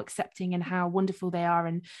prove how accepting and how wonderful they are,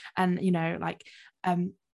 and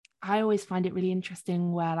I always find it really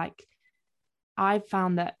interesting where, like, I've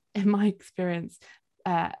found that in my experience,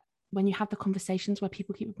 when you have the conversations where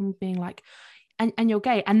people keep being like, and you're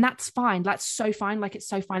gay, and that's fine, that's so fine, like it's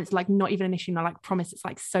so fine, it's like not even an issue, no, like promise, it's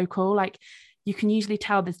like so cool, like you can usually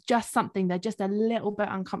tell there's just something, they're just a little bit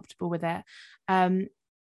uncomfortable with it,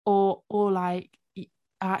 or like,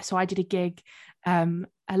 so I did a gig a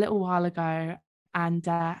little while ago, and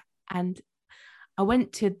I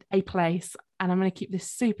went to a place, and I'm going to keep this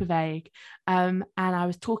super vague, and I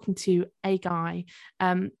was talking to a guy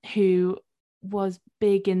who was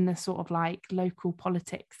big in the sort of like local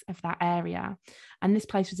politics of that area, and this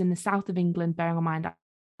place was in the south of England, bearing in mind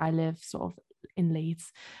I live sort of in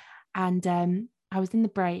Leeds, and I was in the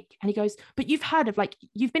break, and he goes, but you've heard of, like,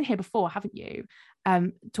 you've been here before, haven't you?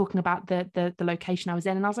 Talking about the location I was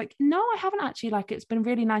in, and I was like, no, I haven't actually, like it's been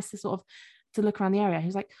really nice to sort of to look around the area. He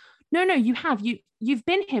was like, no, you have, you've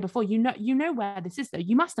been here before, you know where this is though,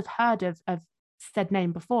 you must have heard of said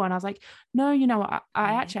name before. And I was like, no,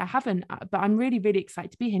 I actually, I haven't, but I'm really, really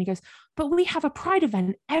excited to be here. And he goes, but we have a Pride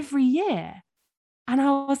event every year. And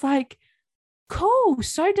I was like, cool,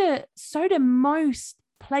 so do most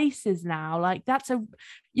places now, like that's a,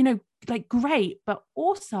 like great, but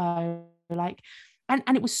also like, and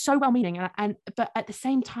it was so well-meaning, and but at the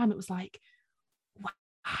same time it was like, wow,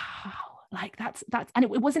 like that's and it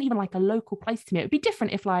wasn't even like a local place to me. It would be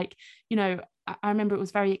different if, like, I remember it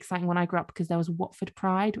was very exciting when I grew up because there was Watford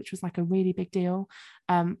Pride, which was like a really big deal,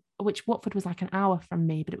 which Watford was like an hour from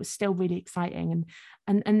me, but it was still really exciting,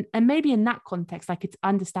 and maybe in that context I could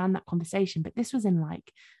understand that conversation, but this was in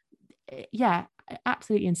like, yeah,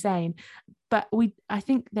 absolutely insane. But I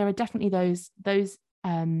think there are definitely those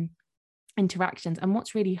interactions, and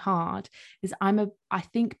what's really hard is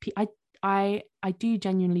I do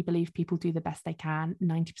genuinely believe people do the best they can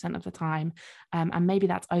 90% of the time, and maybe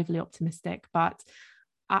that's overly optimistic, but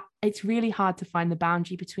it's really hard to find the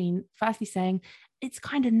boundary between firstly saying it's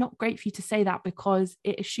kind of not great for you to say that because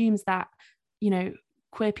it assumes that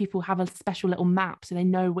queer people have a special little map so they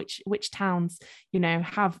know which towns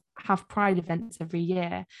have pride events every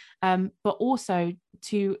year, but also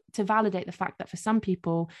to validate the fact that for some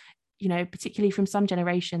people, particularly from some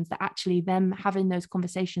generations, that actually them having those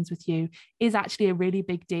conversations with you is actually a really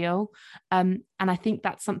big deal. And I think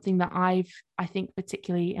that's something that I think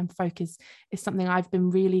particularly in folk is something I've been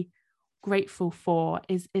really grateful for,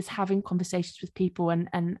 is having conversations with people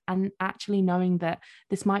and actually knowing that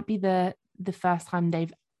this might be the first time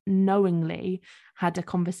they've knowingly had a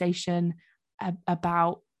conversation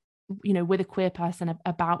about, with a queer person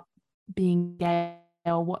about being gay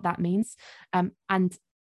or what that means. And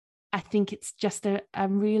I think it's just it's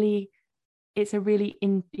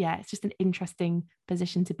just an interesting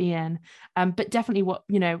position to be in. But definitely what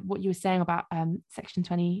you were saying about Section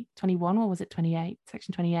 21, or was it 28?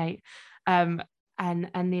 Section 28, and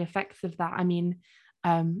the effects of that. I mean,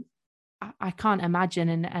 I can't imagine,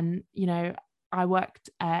 and I worked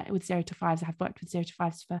with 0 to 5s. I have worked with 0 to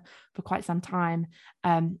 5s for quite some time,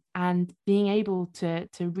 and being able to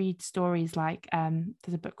read stories like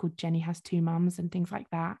there's a book called Jenny Has Two Mums and things like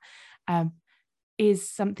that,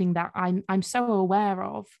 is something that I'm so aware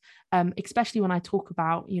of, especially when I talk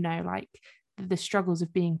about like the struggles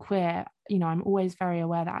of being queer, you know, I'm always very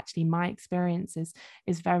aware that actually my experience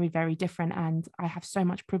is very, very different, and I have so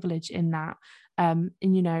much privilege in that, and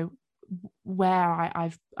you know, where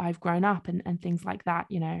I've grown up and things like that,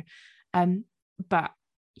 you know, but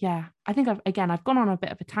yeah, I think I've gone on a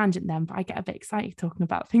bit of a tangent then, but I get a bit excited talking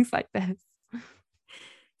about things like this.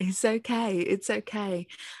 It's okay. It's okay.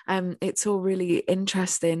 It's all really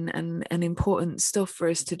interesting and important stuff for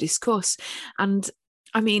us to discuss. And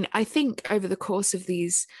I mean, I think over the course of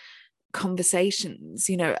these conversations,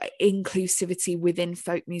 you know, inclusivity within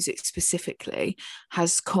folk music specifically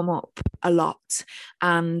has come up a lot,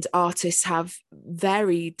 and artists have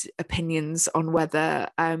varied opinions on whether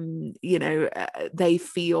you know, they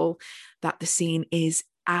feel that the scene is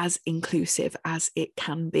as inclusive as it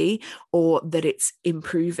can be, or that it's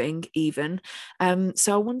improving even.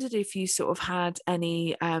 So I wondered if you sort of had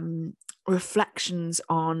any reflections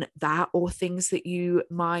on that, or things that you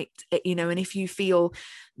might, you know, and if you feel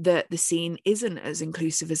that the scene isn't as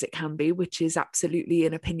inclusive as it can be, which is absolutely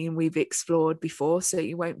an opinion we've explored before, so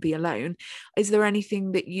you won't be alone. Is there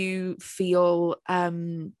anything that you feel,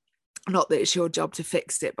 not that it's your job to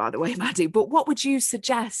fix it, by the way, Maddie, but what would you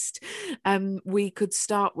suggest we could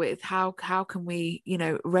start with? How can we, you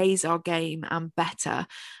know, raise our game and better,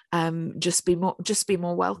 just be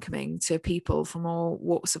more welcoming to people from all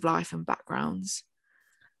walks of life and backgrounds?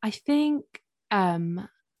 I think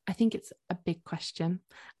it's a big question,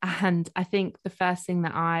 and I think the first thing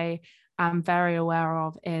that I am very aware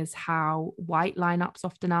of is how white lineups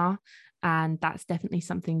often are, and that's definitely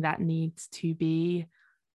something that needs to be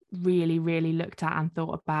really, really looked at and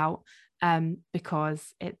thought about,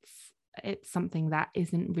 because it's something that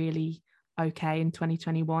isn't really okay in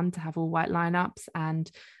 2021 to have all white lineups,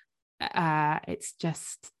 and it's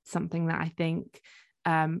just something that I think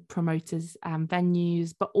promoters and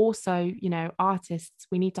venues, but also, you know, artists,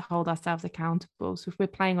 we need to hold ourselves accountable. So if we're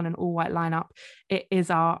playing on an all white lineup, it is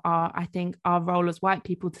our I think our role as white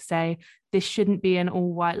people to say this shouldn't be an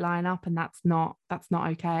all white lineup, and that's not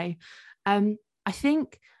okay. I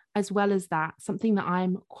think, as well as that, something that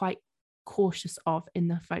I'm quite cautious of in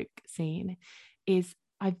the folk scene is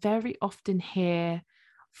I very often hear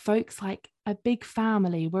folks like a big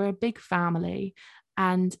family, we're a big family.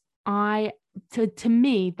 And to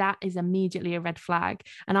me, that is immediately a red flag.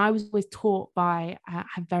 And I was always taught by, I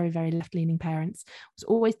have very, very left-leaning parents, was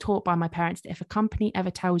always taught by my parents that if a company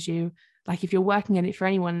ever tells you, like if you're working in it for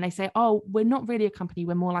anyone and they say, oh, we're not really a company,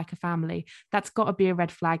 we're more like a family, that's got to be a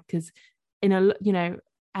red flag, because in a, you know,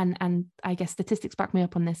 and I guess statistics back me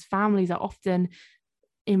up on this, families are often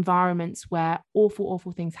environments where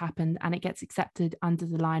awful things happen, and it gets accepted under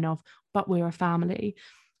the line of, but we're a family.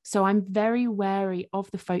 So I'm very wary of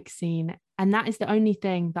the folk scene, and that is the only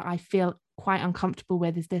thing that I feel quite uncomfortable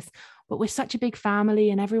with, is this, but we're such a big family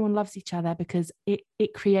and everyone loves each other, because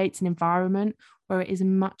it creates an environment where it is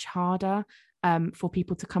much harder for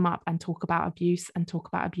people to come up and talk about abuse and talk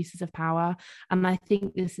about abuses of power. And I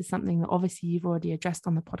think this is something that obviously you've already addressed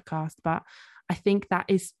on the podcast, but I think that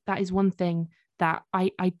is one thing that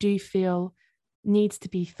I do feel needs to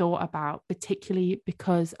be thought about, particularly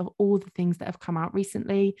because of all the things that have come out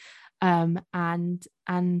recently, and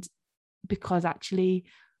because actually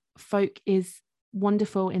folk is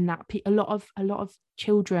wonderful in that a lot of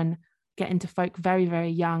children get into folk very, very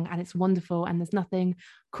young, and it's wonderful, and there's nothing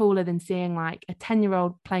cooler than seeing like a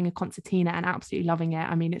 10-year-old playing a concertina and absolutely loving it.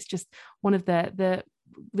 I mean, it's just one of the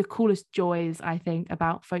coolest joys, I think,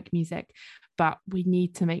 about folk music. But we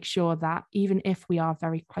need to make sure that even if we are a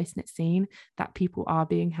very close-knit scene, that people are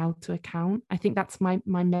being held to account. I think that's my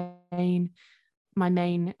main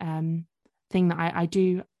thing that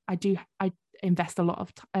I invest a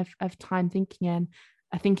lot of time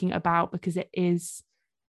thinking about, because it is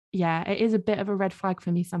a bit of a red flag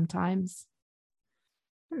for me sometimes.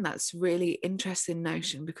 And that's really interesting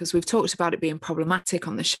notion, because we've talked about it being problematic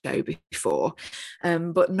on the show before,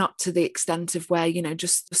 but not to the extent of where, you know,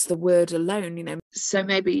 just the word alone, you know. So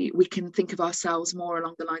maybe we can think of ourselves more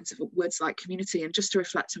along the lines of words like community. And just to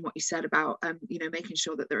reflect on what you said about, you know, making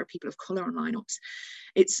sure that there are people of colour on lineups.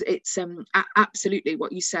 It's absolutely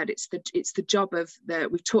what you said. It's the job of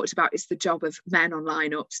we've talked about, it's the job of men on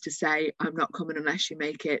lineups to say, I'm not coming unless you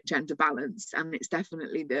make it gender balanced. And it's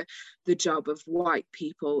definitely the job of white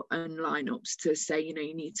people and lineups to say, you know,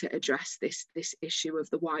 you need to address this issue of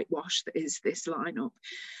the whitewash that is this lineup.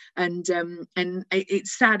 And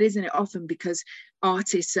it's sad, isn't it, often, because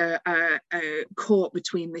artists are caught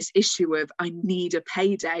between this issue of, I need a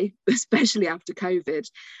payday, especially after COVID,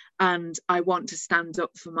 and I want to stand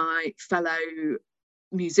up for my fellow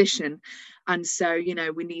musician. And so, you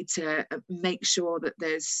know, we need to make sure that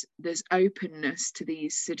there's openness to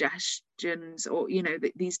these suggestions, or, you know,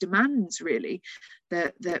 these demands, really,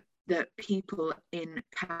 that people in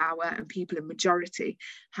power and people in majority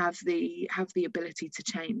have the ability to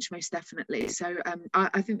change, most definitely. So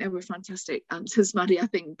I think they were fantastic answers, Maddie. I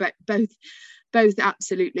think both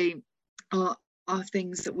absolutely are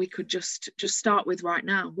things that we could just start with right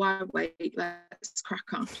now. Why wait? Let's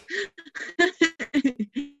crack on.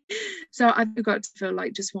 So I've got to feel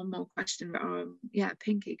like just one more question, but yeah,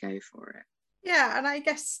 Pinky, go for it. Yeah, and I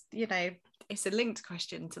guess, you know, it's a linked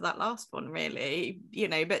question to that last one, really, you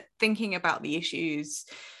know, but thinking about the issues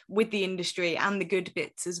with the industry and the good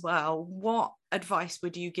bits as well, what advice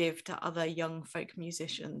would you give to other young folk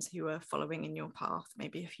musicians who are following in your path,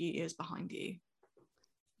 maybe a few years behind you?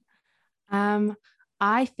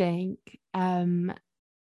 I think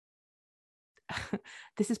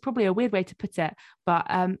this is probably a weird way to put it, but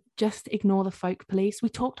just ignore the folk police. We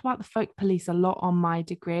talked about the folk police a lot on my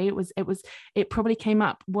degree. It probably came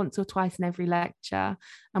up once or twice in every lecture,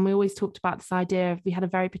 and we always talked about this idea of, we had a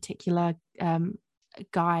very particular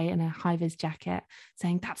guy in a high-vis jacket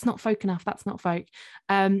saying, that's not folk enough, that's not folk.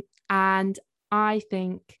 And I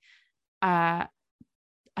think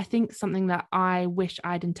something that I wish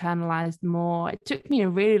I'd internalized more. It took me a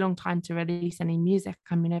really long time to release any music.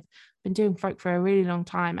 I mean, I've been doing folk for a really long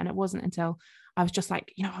time, and it wasn't until I was just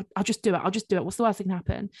like, you know, I'll just do it. What's the worst that can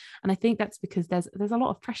happen? And I think that's because there's a lot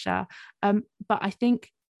of pressure. But I think,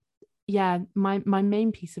 yeah, my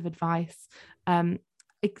main piece of advice,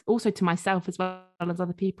 also to myself as well as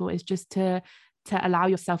other people, is just to allow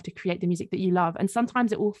yourself to create the music that you love. And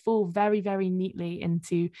sometimes it will fall very, very neatly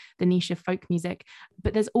into the niche of folk music,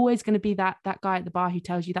 but there's always going to be that guy at the bar who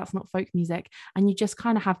tells you that's not folk music, and you just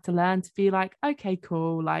kind of have to learn to be like, okay,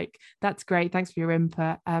 cool, like, that's great, thanks for your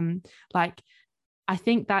input. Like, I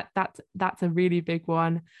think that's a really big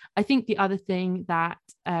one. I think the other thing that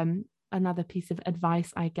another piece of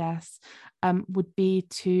advice, I guess, would be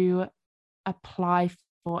to apply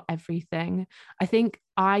for everything. I think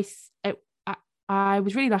I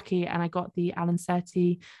was really lucky, and I got the Alan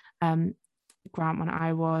Surtee grant when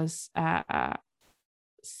I was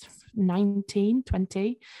 19,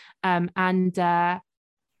 20. And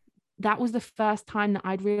that was the first time that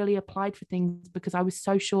I'd really applied for things, because I was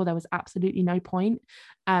so sure there was absolutely no point.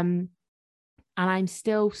 And I'm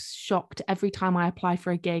still shocked every time I apply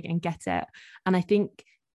for a gig and get it. And I think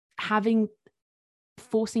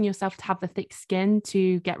forcing yourself to have the thick skin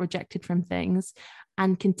to get rejected from things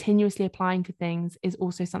and continuously applying for things is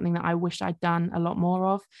also something that I wish I'd done a lot more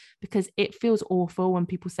of, because it feels awful when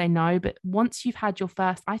people say no. But once you've had your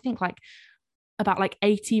first, I think about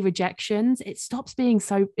 80 rejections, it stops feeling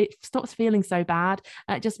so bad,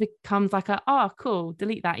 and it just becomes like cool,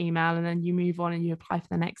 delete that email, and then you move on and you apply for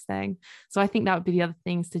the next thing. So I think that would be the other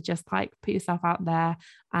things, to just put yourself out there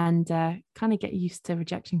and kind of get used to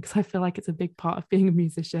rejection, because I feel like it's a big part of being a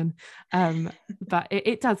musician, but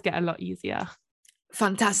it does get a lot easier.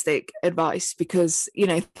 Fantastic advice, because, you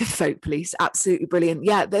know, the folk police, absolutely brilliant.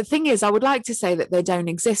 Yeah, the thing is, I would like to say that they don't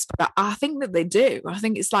exist, but I think that they do. I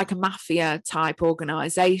think it's like a mafia type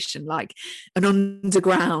organization, like an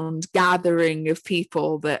underground gathering of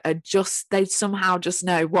people that are they somehow just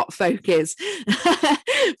know what folk is.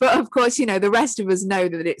 But of course, you know, the rest of us know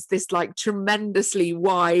that it's this like tremendously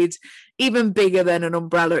wide, even bigger than an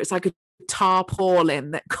umbrella. It's like a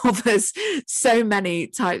tarpaulin that covers so many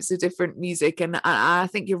types of different music. And I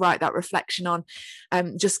think you're right, that reflection on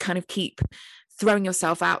just kind of keep throwing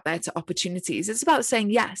yourself out there to opportunities. It's about saying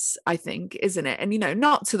yes, I think, isn't it? And, you know,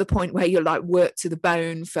 not to the point where you're like work to the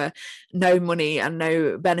bone for no money and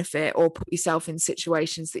no benefit, or put yourself in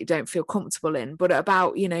situations that you don't feel comfortable in, but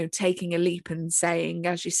about, you know, taking a leap and saying,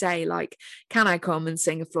 as you say, like, can I come and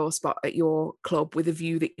sing a floor spot at your club with a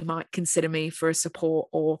view that you might consider me for a support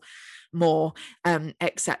or more,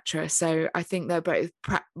 etc. So I think they're both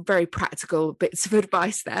very practical bits of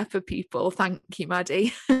advice there for people. Thank you,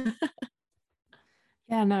 Maddie.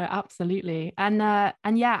 Yeah, no, absolutely. And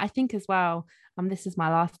yeah, I think as well, this is my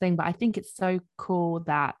last thing, but I think it's so cool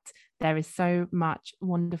that there is so much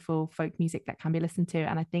wonderful folk music that can be listened to.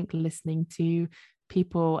 And I think listening to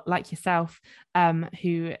people like yourself,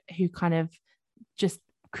 who kind of just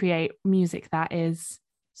create music that is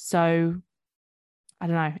so, I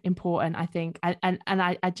don't know, important, I think. And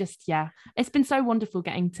I just, yeah, it's been so wonderful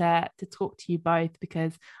getting to talk to you both,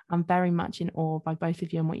 because I'm very much in awe by both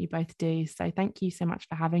of you and what you both do. So thank you so much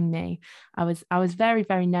for having me. I was very,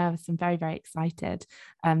 very nervous and very, very excited.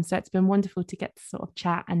 So it's been wonderful to get to sort of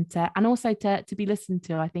chat and also to be listened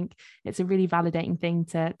to. I think it's a really validating thing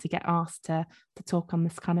to get asked to to talk on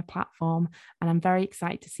this kind of platform, and I'm very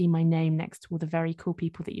excited to see my name next to all the very cool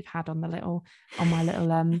people that you've had on my little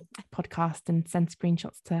podcast, and send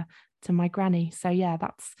screenshots to my granny. So yeah,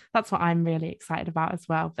 that's what I'm really excited about as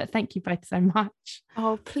well. But thank you both so much.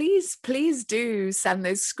 Oh, please do send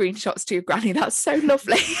those screenshots to your granny. That's so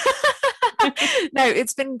lovely. No,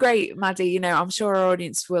 it's been great, Maddie. You know, I'm sure our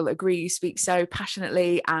audience will agree. You speak so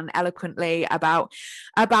passionately and eloquently about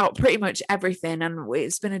pretty much everything, and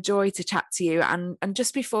it's been a joy to chat to you. And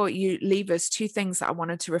just before you leave us, 2 things that I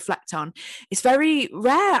wanted to reflect on. It's very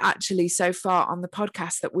rare, actually, so far on the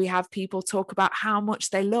podcast that we have people talk about how much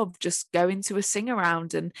they love just going to a sing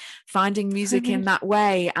around and finding music in that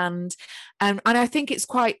way. And I think it's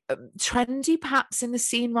quite trendy, perhaps, in the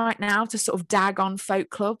scene right now to sort of dag on folk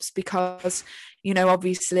clubs, because, you know,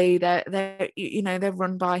 obviously they're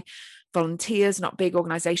run by volunteers, not big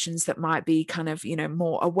organizations that might be kind of, you know,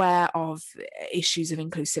 more aware of issues of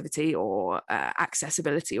inclusivity or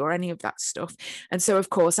accessibility or any of that stuff. And so, of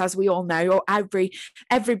course, as we all know, or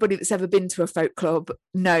everybody that's ever been to a folk club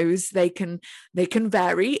knows, they can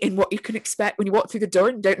vary in what you can expect when you walk through the door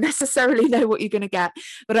and don't necessarily know what you're going to get.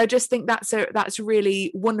 But I just think that's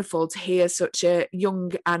really wonderful to hear such a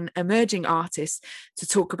young and emerging artist to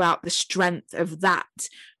talk about the strength of that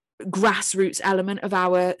grassroots element of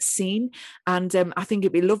our scene. And I think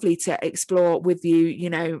it'd be lovely to explore with you,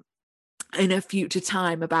 you know, in a future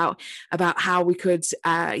time about how we could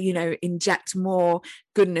you know, inject more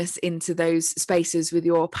goodness into those spaces with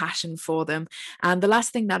your passion for them. And the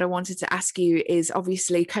last thing that I wanted to ask you is,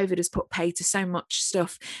 obviously COVID has put pay to so much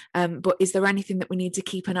stuff, but is there anything that we need to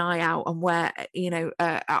keep an eye out on? Where, you know,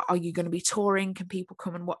 are you going to be touring? Can people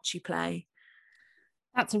come and watch you play?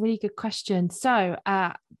 That's a really good question. So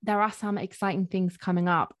there are some exciting things coming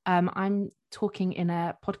up. I'm talking in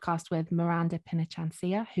a podcast with Miranda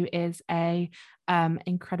Pinachancia, who is a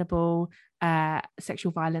incredible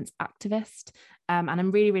sexual violence activist. And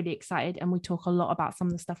I'm really, really excited. And we talk a lot about some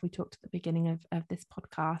of the stuff we talked at the beginning of this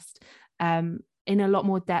podcast in a lot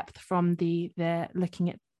more depth from the looking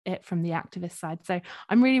at it from the activist side. So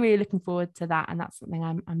I'm really, really looking forward to that, and that's something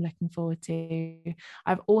I'm looking forward to.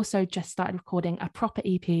 I've also just started recording a proper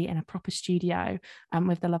EP in a proper studio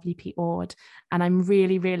with the lovely Pete Ord, and I'm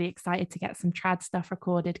really, really excited to get some trad stuff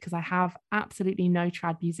recorded, because I have absolutely no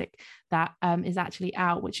trad music that is actually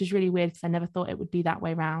out, which is really weird because I never thought it would be that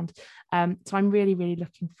way around. So I'm really, really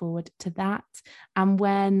looking forward to that. And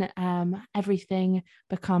when everything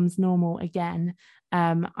becomes normal again,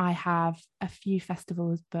 I have a few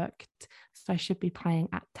festivals booked, so I should be playing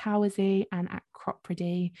at Towersey and at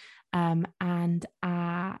Cropredy and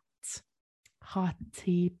at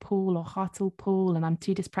Hartlepool or Hartlepool, and I'm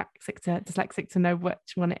too dyslexic to know which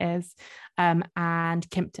one it is, and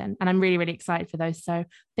Kimpton, and I'm really, really excited for those. So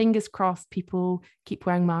fingers crossed people keep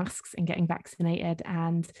wearing masks and getting vaccinated,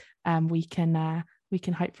 and we can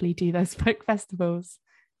hopefully do those folk festivals.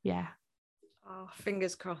 Yeah. Oh,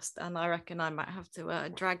 fingers crossed. And I reckon I might have to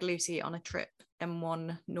drag Lucy on a trip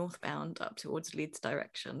M1 northbound up towards Leeds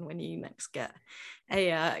direction when you next get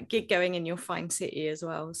a gig going in your fine city as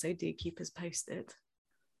well. So do keep us posted.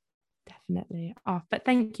 Definitely. Oh, but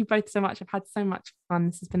thank you both so much. I've had so much fun.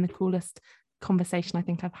 This has been the coolest conversation I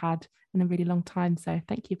think I've had in a really long time. So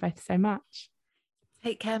thank you both so much.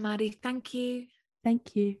 Take care, Maddie. Thank you.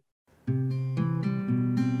 Thank you.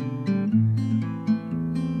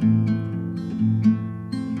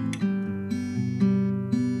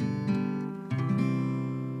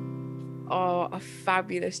 Oh, a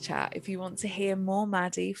fabulous chat. If you want to hear more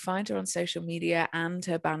Maddie, find her on social media and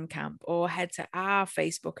her Bandcamp, or head to our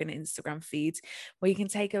Facebook and Instagram feeds, where you can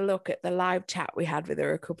take a look at the live chat we had with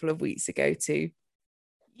her a couple of weeks ago too.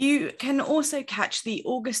 You can also catch the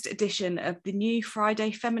August edition of the new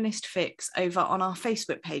Friday Feminist Fix over on our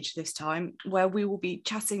Facebook page this time, where we will be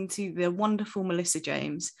chatting to the wonderful Melissa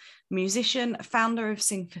James, musician, founder of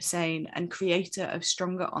Sing for Sane, and creator of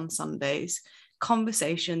Stronger on Sundays.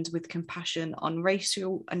 Conversations with compassion on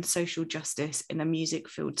racial and social justice in a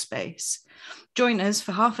music-filled space. Join us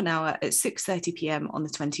for half an hour at 6:30 p.m. on the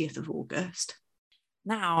 20th of August.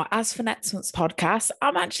 Now, as for next month's podcast,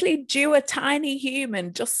 I'm actually due a tiny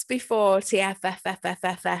human just before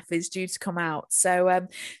TFFFFFF is due to come out. So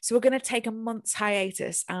we're going to take a month's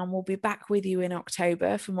hiatus, and we'll be back with you in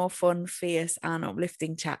October for more fun, fierce and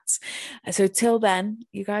uplifting chats. So till then,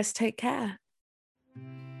 you guys take care.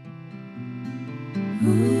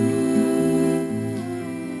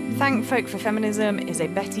 Thank Folk for Feminism is a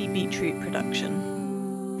Betty Beetroot production.